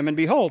Miriam, and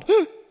behold,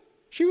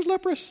 she was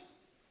leprous.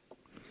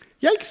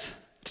 Yikes,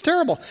 it's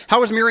terrible. How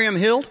was Miriam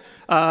healed?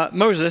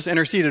 Moses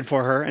interceded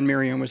for her, and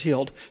Miriam was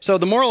healed. So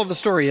the moral of the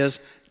story is,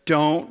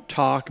 don't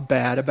talk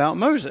bad about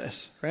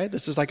Moses, right?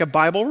 This is like a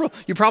Bible rule.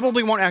 You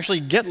probably won't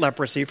actually get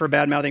leprosy for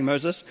bad-mouthing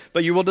Moses,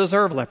 but you will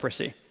deserve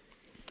leprosy.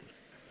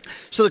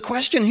 So the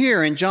question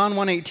here in John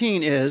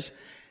 1:18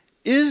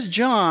 is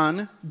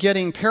John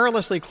getting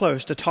perilously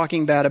close to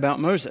talking bad about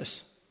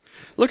Moses?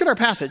 Look at our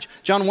passage,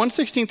 John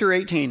 1:16 through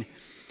 18.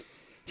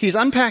 He's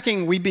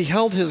unpacking, we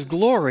beheld his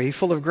glory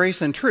full of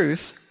grace and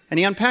truth, and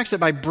he unpacks it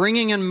by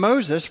bringing in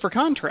Moses for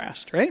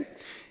contrast, right?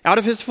 Out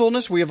of his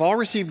fullness we have all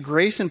received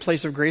grace in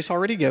place of grace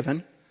already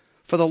given.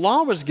 For the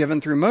law was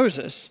given through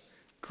Moses.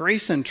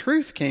 Grace and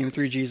truth came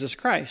through Jesus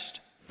Christ.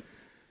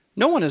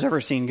 No one has ever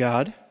seen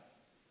God,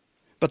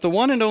 but the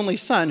one and only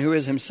Son, who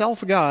is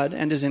himself God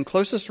and is in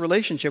closest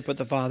relationship with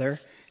the Father,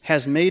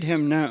 has made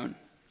him known.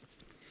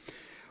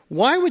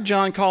 Why would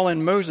John call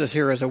in Moses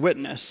here as a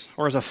witness,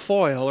 or as a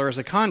foil, or as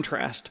a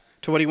contrast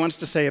to what he wants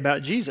to say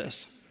about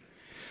Jesus?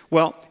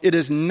 Well, it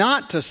is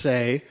not to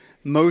say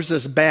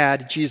Moses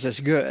bad, Jesus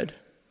good.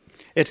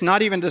 It's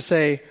not even to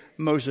say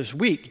Moses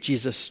weak,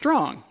 Jesus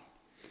strong.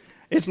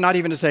 It's not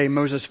even to say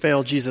Moses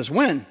fail, Jesus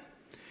win.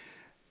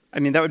 I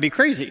mean, that would be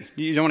crazy.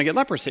 You don't want to get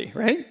leprosy,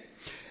 right?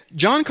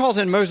 John calls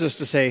in Moses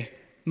to say,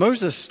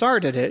 Moses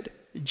started it,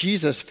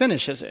 Jesus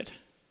finishes it.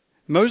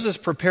 Moses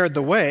prepared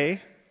the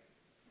way,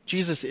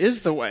 Jesus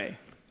is the way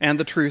and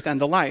the truth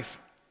and the life.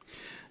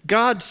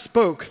 God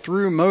spoke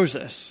through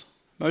Moses.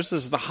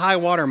 Moses is the high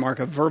watermark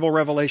of verbal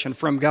revelation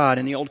from God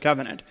in the Old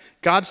Covenant.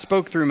 God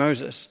spoke through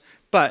Moses,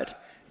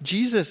 but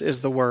Jesus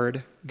is the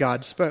word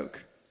God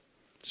spoke.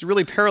 It's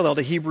really parallel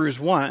to Hebrews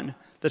 1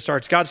 that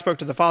starts, God spoke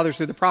to the fathers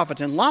through the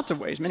prophets in lots of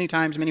ways, many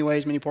times, many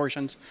ways, many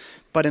portions.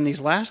 But in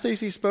these last days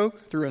he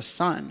spoke through a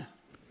son.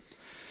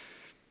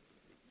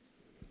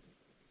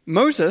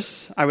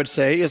 Moses, I would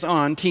say, is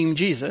on Team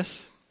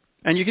Jesus.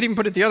 And you could even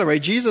put it the other way.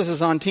 Jesus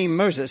is on Team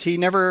Moses. He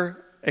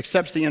never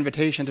accepts the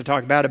invitation to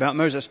talk bad about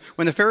Moses.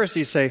 When the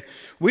Pharisees say,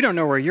 we don't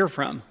know where you're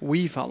from,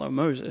 we follow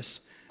Moses.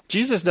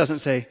 Jesus doesn't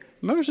say,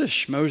 Moses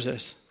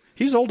schmoses.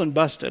 He's old and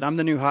busted. I'm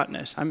the new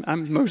hotness.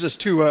 I'm Moses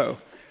 2.0.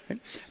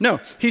 Right? No,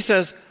 he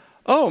says,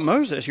 oh,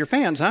 Moses, you're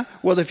fans, huh?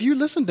 Well, if you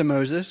listened to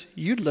Moses,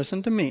 you'd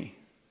listen to me.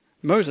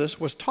 Moses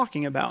was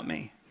talking about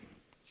me.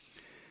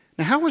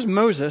 Now, how was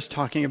Moses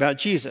talking about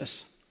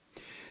Jesus?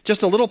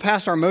 Just a little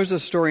past our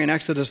Moses story in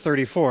Exodus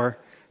 34,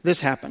 this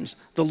happens.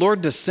 The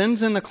Lord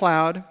descends in the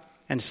cloud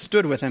and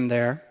stood with him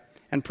there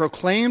and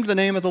proclaimed the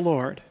name of the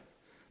Lord.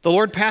 The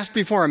Lord passed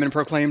before him and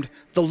proclaimed,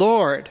 the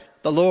Lord,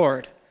 the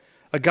Lord,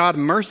 a God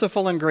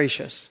merciful and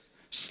gracious,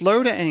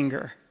 slow to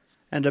anger,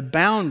 and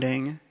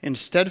abounding in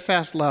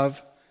steadfast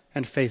love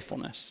and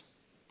faithfulness.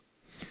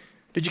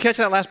 Did you catch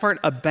that last part?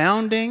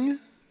 Abounding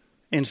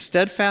in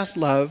steadfast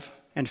love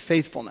and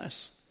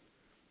faithfulness.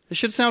 This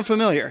should sound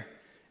familiar.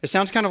 It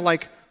sounds kind of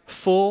like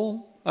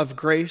full of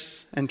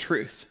grace and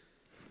truth,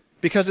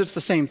 because it's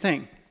the same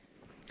thing.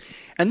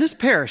 And this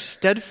pair,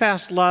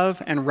 steadfast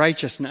love and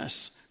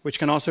righteousness, which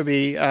can also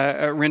be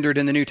rendered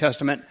in the New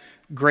Testament,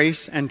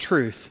 grace and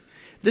truth,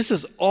 this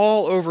is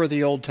all over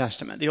the Old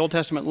Testament. The Old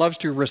Testament loves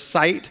to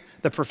recite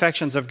the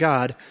perfections of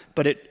God,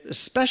 but it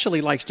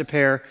especially likes to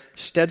pair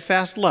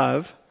steadfast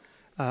love,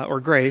 or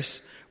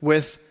grace,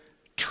 with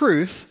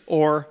truth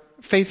or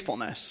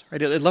faithfulness.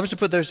 Right? It loves to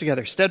put those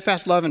together,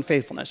 steadfast love and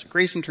faithfulness,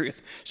 grace and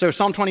truth. So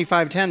Psalm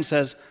 25:10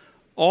 says,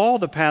 all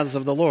the paths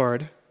of the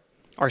Lord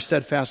are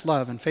steadfast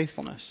love and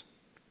faithfulness.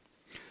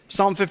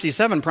 Psalm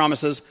 57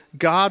 promises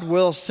God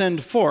will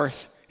send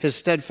forth his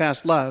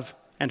steadfast love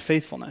and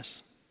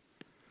faithfulness.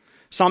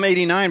 Psalm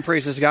 89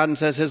 praises God and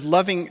says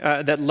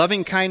that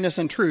loving kindness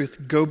and truth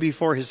go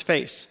before his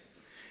face.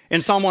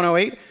 In Psalm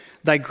 108,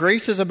 thy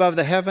grace is above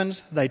the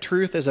heavens, thy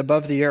truth is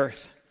above the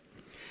earth.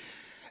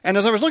 And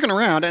as I was looking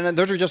around, and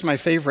those are just my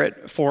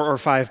favorite 4 or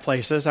 5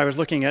 places, I was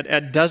looking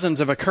at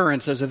dozens of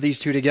occurrences of these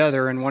two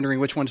together and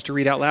wondering which ones to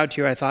read out loud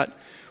to you. I thought,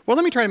 well,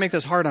 let me try to make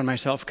this hard on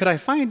myself. Could I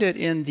find it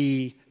in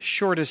the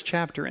shortest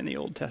chapter in the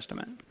Old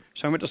Testament?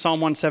 So I went to Psalm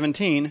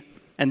 117,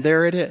 and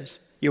there it is.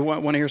 You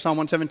want to hear Psalm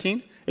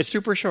 117? It's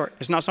super short.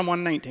 It's not Psalm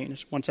 119.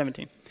 It's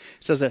 117. It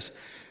says this,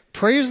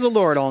 praise the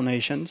Lord, all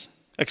nations.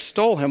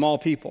 Extol him, all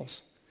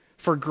peoples.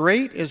 For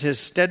great is his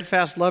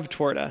steadfast love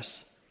toward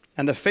us,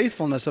 and the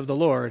faithfulness of the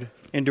Lord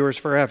endures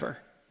forever.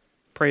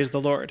 Praise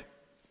the Lord.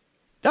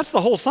 That's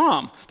the whole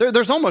psalm.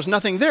 There's almost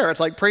nothing there. It's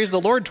like praise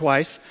the Lord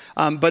twice,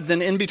 but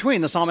then in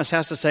between, the psalmist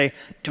has to say,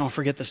 don't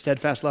forget the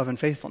steadfast love and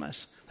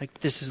faithfulness. Like,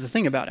 this is the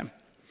thing about him.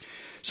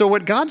 So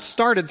what God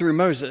started through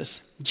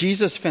Moses,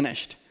 Jesus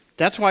finished.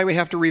 That's why we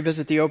have to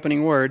revisit the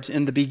opening words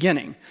in the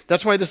beginning.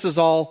 That's why this is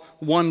all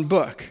one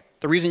book.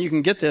 The reason you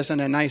can get this in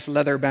a nice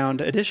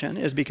leather-bound edition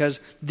is because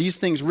these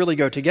things really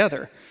go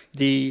together.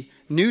 The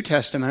New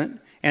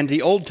Testament and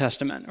the Old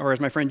Testament, or as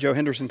my friend Joe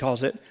Henderson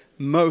calls it,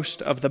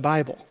 most of the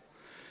Bible.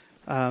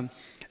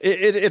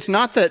 It's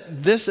not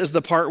that this is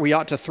the part we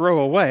ought to throw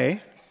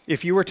away.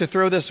 If you were to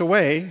throw this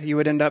away, you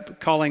would end up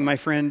calling my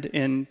friend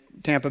in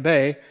Tampa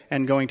Bay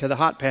and going to the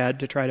hot pad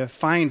to try to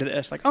find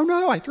this. Like, oh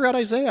no, I threw out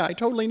Isaiah. I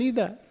totally need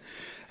that.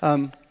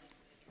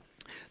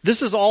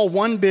 This is all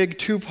one big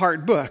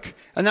 2-part book.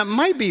 And that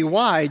might be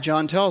why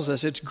John tells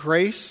us it's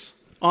grace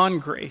on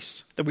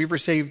grace, that we've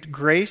received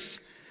grace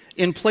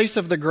in place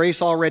of the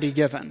grace already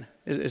given,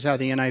 is how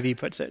the NIV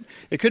puts it.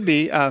 It could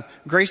be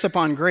grace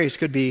upon grace,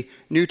 could be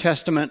New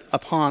Testament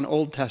upon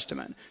Old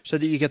Testament, so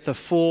that you get the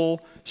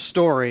full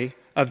story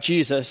of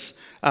Jesus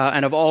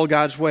and of all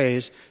God's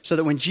ways, so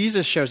that when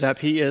Jesus shows up,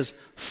 he is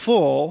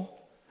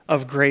full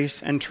of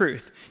grace and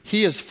truth.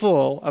 He is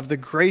full of the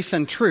grace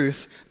and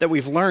truth that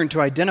we've learned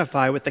to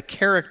identify with the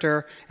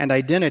character and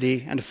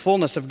identity and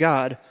fullness of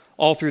God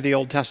all through the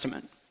Old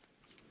Testament.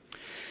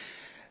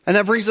 And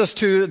that brings us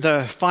to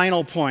the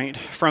final point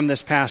from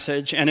this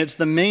passage, and it's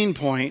the main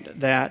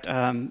point that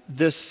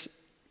this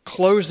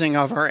closing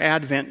of our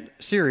Advent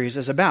series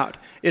is about.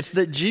 It's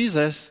that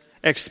Jesus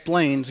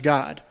explains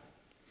God.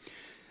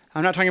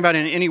 I'm not talking about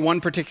in any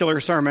one particular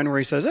sermon where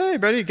he says, hey,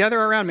 everybody, gather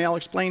around me, I'll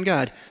explain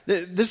God.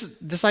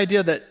 This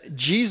idea that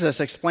Jesus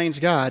explains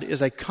God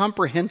is a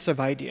comprehensive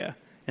idea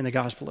in the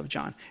Gospel of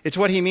John. It's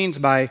what he means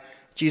by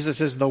Jesus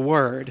is the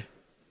Word,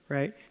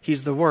 right?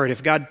 He's the Word.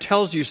 If God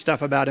tells you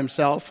stuff about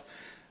himself,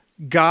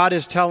 God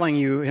is telling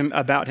you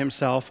about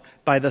himself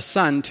by the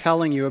Son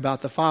telling you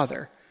about the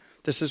Father.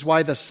 This is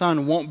why the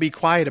Son won't be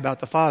quiet about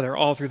the Father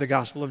all through the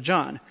Gospel of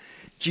John.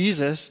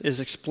 Jesus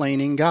is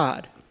explaining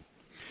God.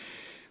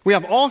 We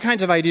have all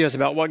kinds of ideas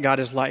about what God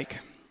is like.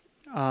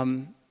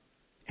 And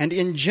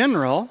in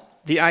general,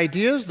 the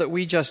ideas that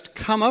we just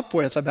come up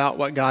with about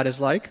what God is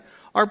like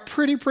are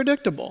pretty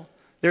predictable.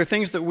 They're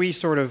things that we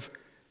sort of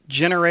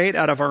generate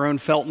out of our own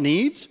felt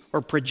needs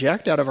or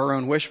project out of our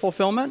own wish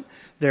fulfillment.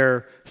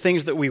 They're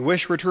things that we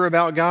wish were true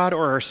about God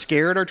or are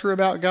scared are true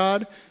about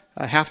God.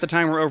 Half the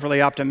time we're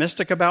overly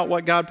optimistic about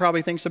what God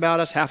probably thinks about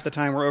us. Half the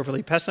time we're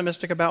overly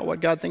pessimistic about what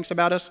God thinks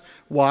about us.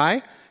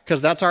 Why?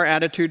 Because that's our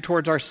attitude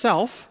towards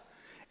ourself.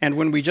 And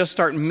when we just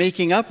start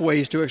making up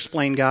ways to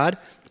explain God,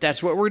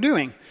 that's what we're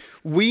doing.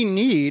 We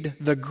need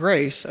the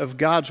grace of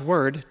God's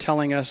word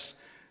telling us,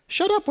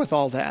 shut up with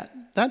all that.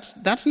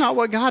 That's not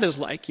what God is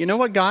like. You know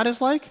what God is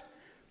like?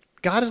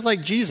 God is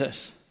like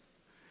Jesus.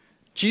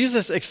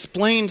 Jesus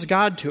explains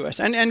God to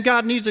us. And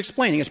God needs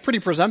explaining. It's pretty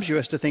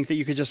presumptuous to think that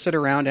you could just sit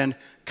around and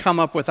come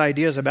up with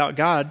ideas about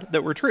God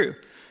that were true.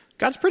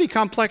 God's pretty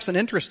complex and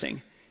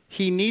interesting.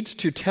 He needs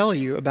to tell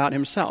you about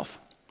himself.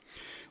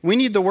 We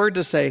need the word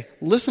to say,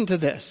 listen to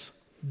this.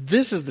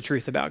 This is the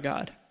truth about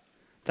God.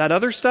 That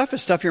other stuff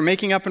is stuff you're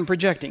making up and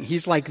projecting.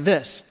 He's like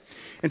this.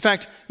 In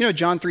fact,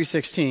 John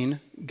 3:16,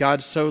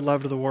 God so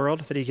loved the world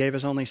that he gave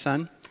his only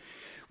son.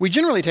 We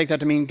generally take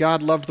that to mean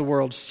God loved the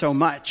world so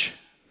much.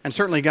 And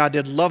certainly God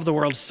did love the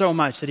world so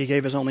much that he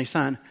gave his only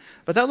son.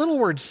 But that little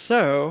word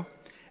so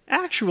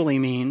actually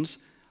means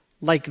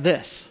like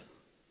this.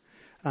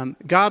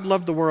 God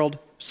loved the world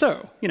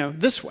so,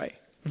 this way.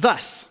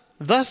 Thus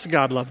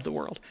God loved the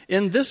world.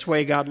 In this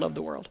way God loved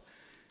the world.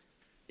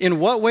 In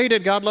what way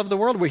did God love the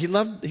world? Well, he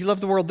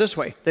loved the world this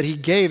way, that he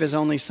gave his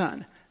only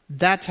son.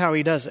 That's how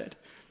he does it.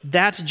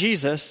 That's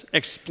Jesus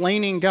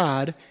explaining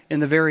God in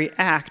the very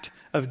act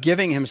of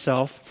giving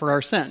himself for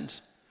our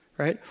sins,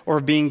 right? Or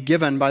being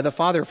given by the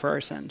Father for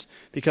our sins.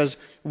 Because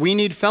we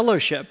need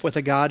fellowship with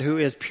a God who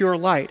is pure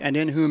light and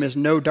in whom is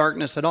no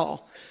darkness at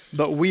all.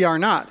 But we are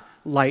not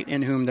light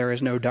in whom there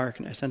is no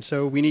darkness. And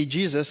so we need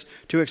Jesus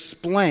to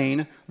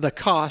explain the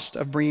cost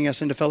of bringing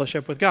us into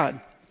fellowship with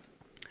God.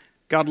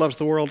 God loves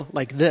the world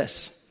like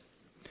this.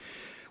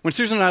 When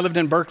Susan and I lived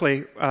in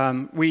Berkeley,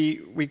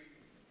 we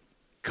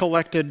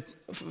collected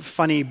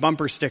funny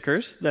bumper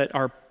stickers that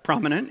are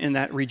prominent in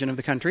that region of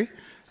the country.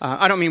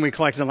 I don't mean we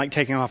collected them like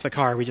taking off the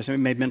car. We just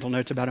made mental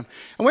notes about them.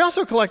 And we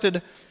also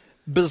collected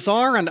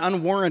bizarre and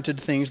unwarranted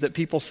things that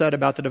people said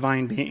about the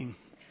divine being.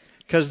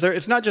 Because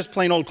it's not just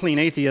plain old clean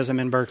atheism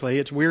in Berkeley.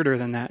 It's weirder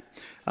than that.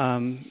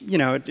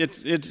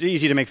 It's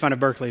easy to make fun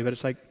of Berkeley, but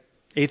it's like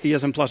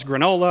atheism plus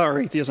granola or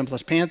atheism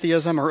plus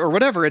pantheism or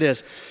whatever it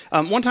is.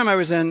 One time I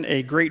was in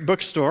a great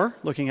bookstore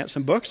looking at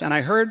some books, and I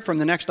heard from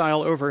the next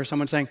aisle over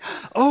someone saying,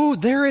 "Oh,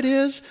 there it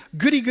is.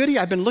 Goody, goody.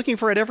 I've been looking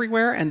for it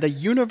everywhere, and the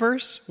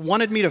universe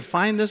wanted me to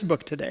find this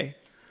book today."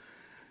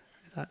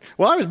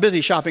 Well, I was busy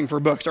shopping for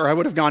books, or I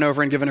would have gone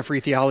over and given a free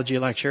theology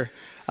lecture.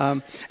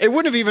 It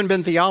wouldn't have even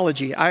been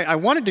theology. I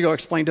wanted to go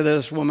explain to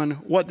this woman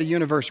what the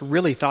universe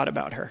really thought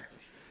about her.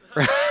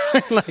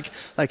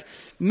 like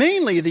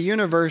mainly the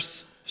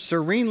universe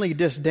serenely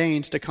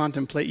disdains to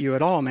contemplate you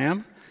at all,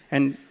 ma'am.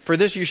 And for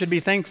this you should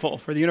be thankful,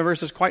 for the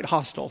universe is quite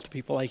hostile to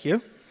people like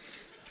you.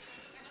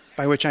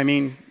 By which I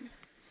mean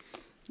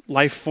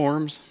life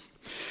forms.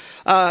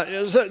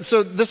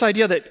 So this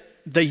idea that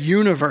the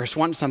universe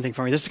wants something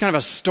from me, this is kind of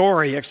a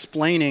story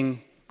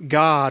explaining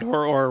God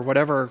or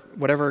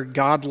whatever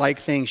God-like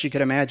thing she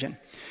could imagine.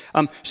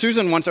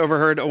 Susan once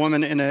overheard a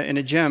woman in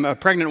a gym, a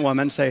pregnant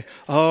woman, say,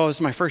 "Oh, this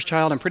is my first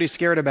child. I'm pretty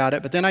scared about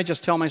it. But then I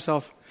just tell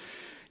myself,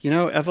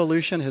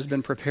 evolution has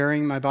been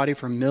preparing my body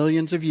for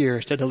millions of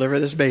years to deliver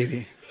this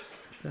baby."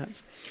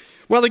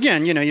 Well,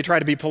 again, you try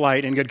to be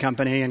polite in good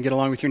company and get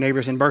along with your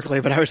neighbors in Berkeley,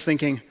 but I was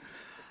thinking,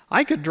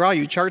 I could draw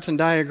you charts and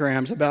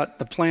diagrams about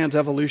the plans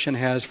evolution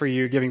has for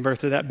you giving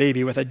birth to that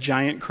baby with a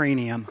giant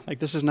cranium. Like,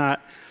 this is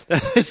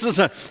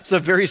a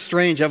very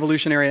strange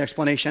evolutionary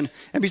explanation.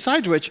 And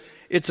besides which,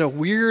 it's a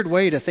weird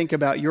way to think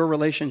about your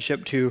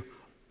relationship to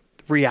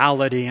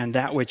reality and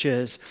that which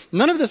is.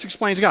 None of this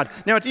explains God.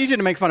 Now, it's easy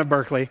to make fun of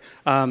Berkeley.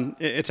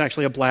 It's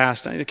actually a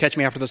blast. Catch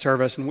me after the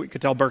service, and we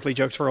could tell Berkeley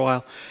jokes for a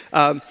while.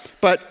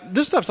 But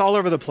this stuff's all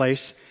over the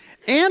place,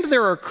 and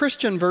there are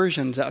Christian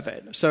versions of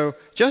it. So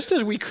just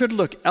as we could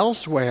look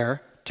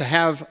elsewhere to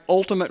have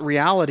ultimate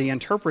reality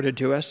interpreted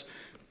to us,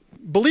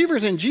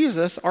 believers in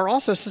Jesus are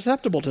also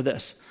susceptible to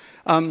this.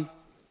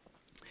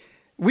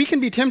 We can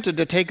be tempted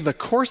to take the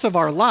course of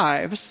our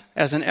lives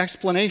as an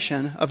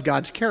explanation of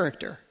God's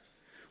character.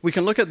 We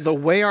can look at the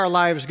way our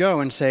lives go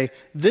and say,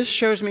 this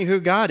shows me who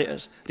God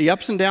is. The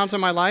ups and downs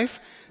of my life,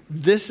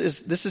 this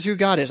is who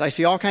God is. I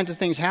see all kinds of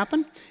things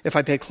happen. If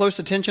I pay close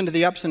attention to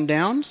the ups and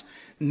downs,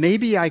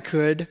 maybe I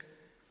could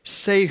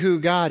say who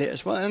God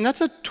is. Well, and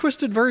that's a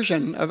twisted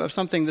version of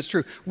something that's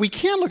true. We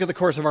can look at the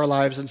course of our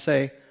lives and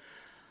say,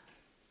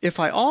 if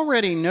I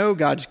already know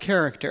God's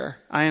character,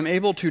 I am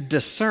able to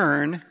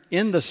discern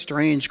in the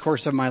strange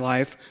course of my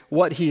life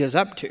what he is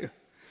up to.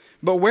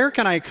 But where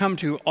can I come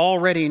to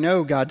already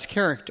know God's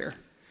character?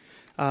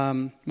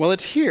 Well,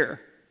 it's here.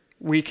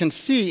 We can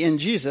see in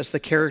Jesus the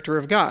character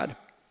of God.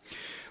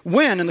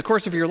 When, in the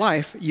course of your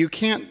life, you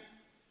can't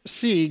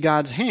see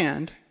God's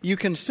hand, you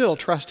can still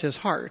trust his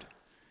heart.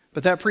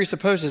 But that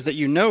presupposes that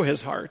you know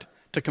his heart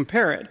to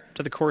compare it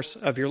to the course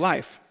of your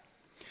life.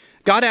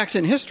 God acts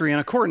in history in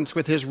accordance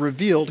with his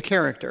revealed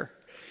character.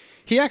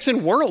 He acts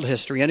in world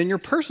history and in your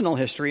personal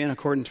history in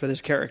accordance with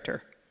his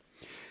character.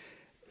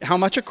 How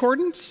much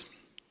accordance?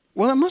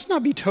 Well, it must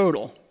not be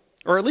total,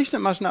 or at least it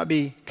must not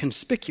be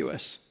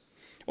conspicuous,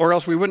 or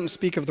else we wouldn't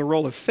speak of the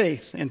role of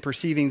faith in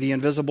perceiving the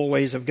invisible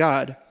ways of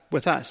God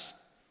with us.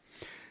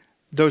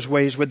 Those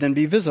ways would then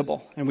be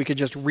visible, and we could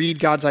just read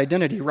God's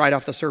identity right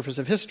off the surface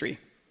of history.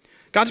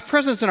 God's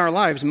presence in our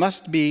lives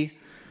must be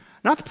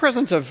not the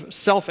presence of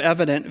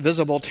self-evident,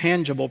 visible,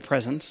 tangible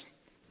presence,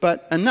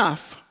 but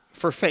enough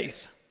for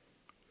faith.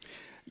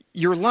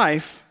 Your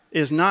life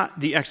is not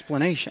the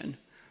explanation.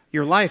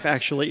 Your life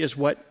actually is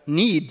what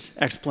needs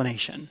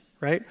explanation,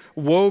 right?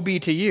 Woe be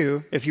to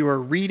you if you are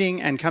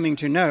reading and coming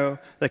to know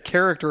the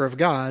character of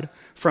God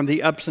from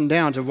the ups and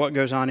downs of what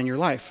goes on in your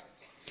life.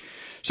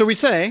 So we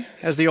say,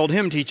 as the old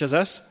hymn teaches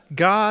us,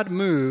 God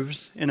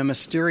moves in a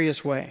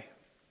mysterious way.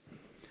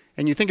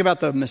 And you think about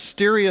the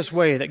mysterious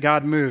way that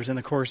God moves in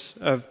the course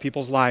of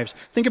people's lives.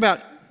 Think about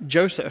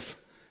Joseph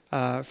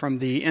from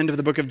the end of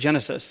the book of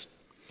Genesis.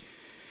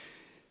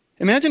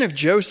 Imagine if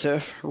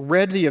Joseph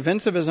read the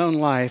events of his own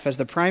life as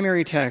the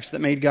primary text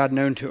that made God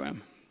known to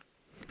him.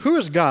 Who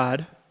is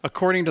God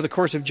according to the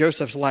course of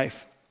Joseph's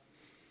life?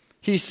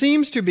 He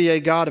seems to be a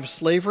God of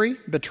slavery,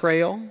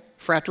 betrayal,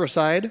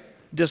 fratricide,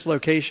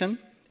 dislocation,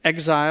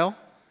 exile,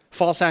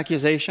 false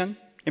accusation,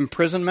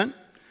 imprisonment,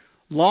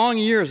 long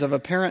years of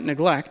apparent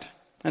neglect,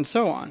 and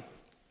so on.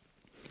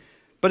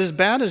 But as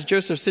bad as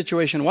Joseph's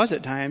situation was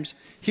at times,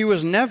 he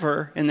was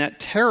never in that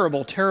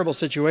terrible, terrible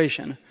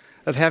situation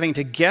of having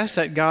to guess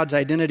at God's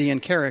identity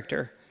and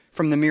character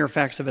from the mere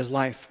facts of his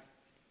life.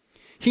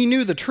 He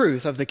knew the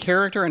truth of the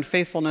character and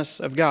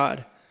faithfulness of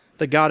God,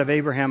 the God of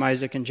Abraham,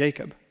 Isaac, and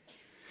Jacob.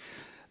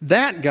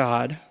 That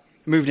God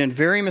moved in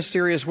very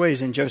mysterious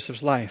ways in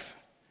Joseph's life.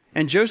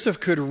 And Joseph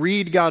could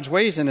read God's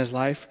ways in his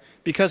life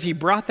because he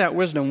brought that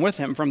wisdom with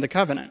him from the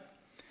covenant,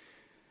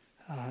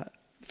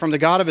 from the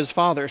God of his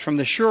fathers, from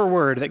the sure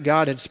word that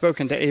God had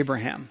spoken to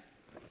Abraham.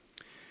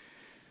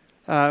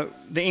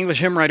 The English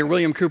hymn writer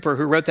William Cowper,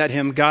 who wrote that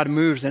hymn, God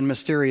Moves in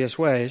Mysterious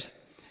Ways,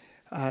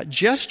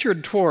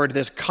 gestured toward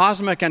this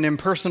cosmic and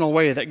impersonal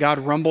way that God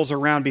rumbles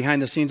around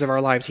behind the scenes of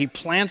our lives. He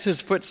plants his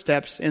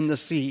footsteps in the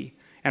sea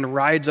and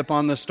rides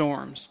upon the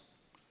storms.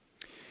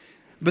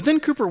 But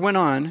then Cowper went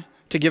on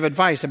to give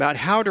advice about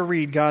how to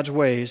read God's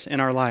ways in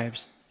our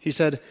lives. He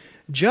said,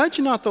 "Judge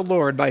not the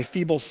Lord by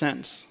feeble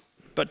sense,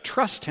 but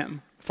trust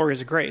him for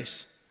his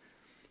grace.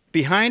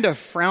 Behind a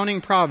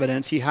frowning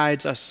providence he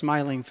hides a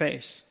smiling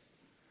face.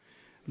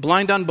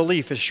 Blind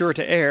unbelief is sure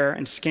to err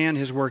and scan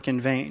his work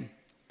in vain.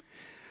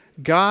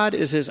 God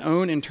is his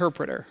own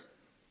interpreter,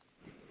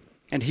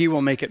 and he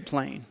will make it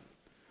plain."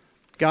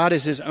 God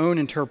is his own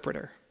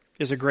interpreter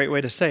is a great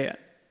way to say it.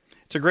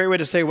 It's a great way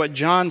to say what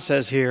John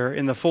says here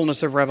in the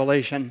fullness of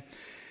Revelation,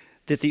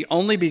 that the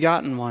only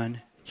begotten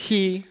one,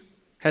 he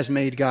has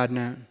made God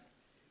known.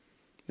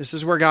 This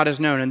is where God is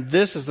known, and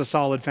this is the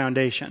solid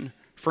foundation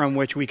from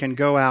which we can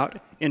go out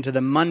into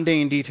the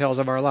mundane details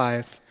of our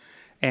life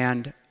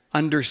and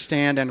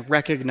understand and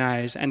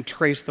recognize and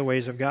trace the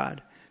ways of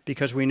God,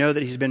 because we know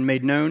that he's been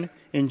made known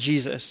in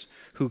Jesus,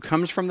 who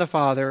comes from the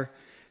Father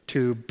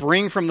to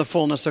bring from the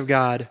fullness of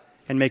God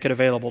and make it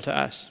available to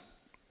us.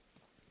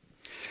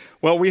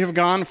 Well, we have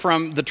gone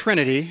from the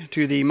Trinity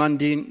to the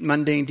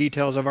mundane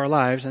details of our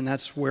lives, and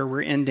that's where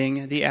we're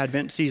ending the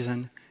Advent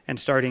season and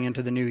starting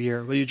into the new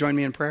year. Will you join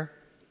me in prayer?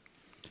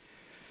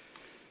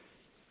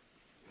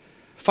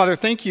 Father,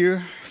 thank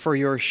you for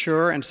your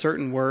sure and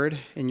certain word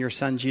in your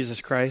Son,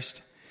 Jesus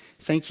Christ.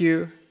 Thank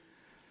you,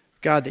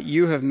 God, that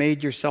you have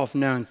made yourself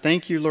known.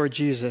 Thank you, Lord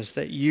Jesus,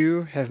 that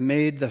you have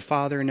made the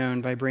Father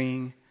known by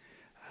bringing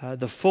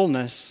the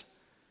fullness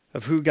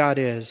of who God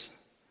is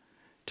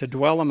to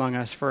dwell among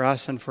us for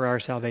us and for our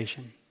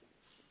salvation.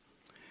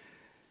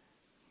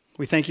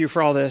 We thank you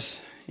for all this.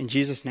 In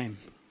Jesus' name,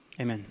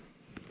 amen.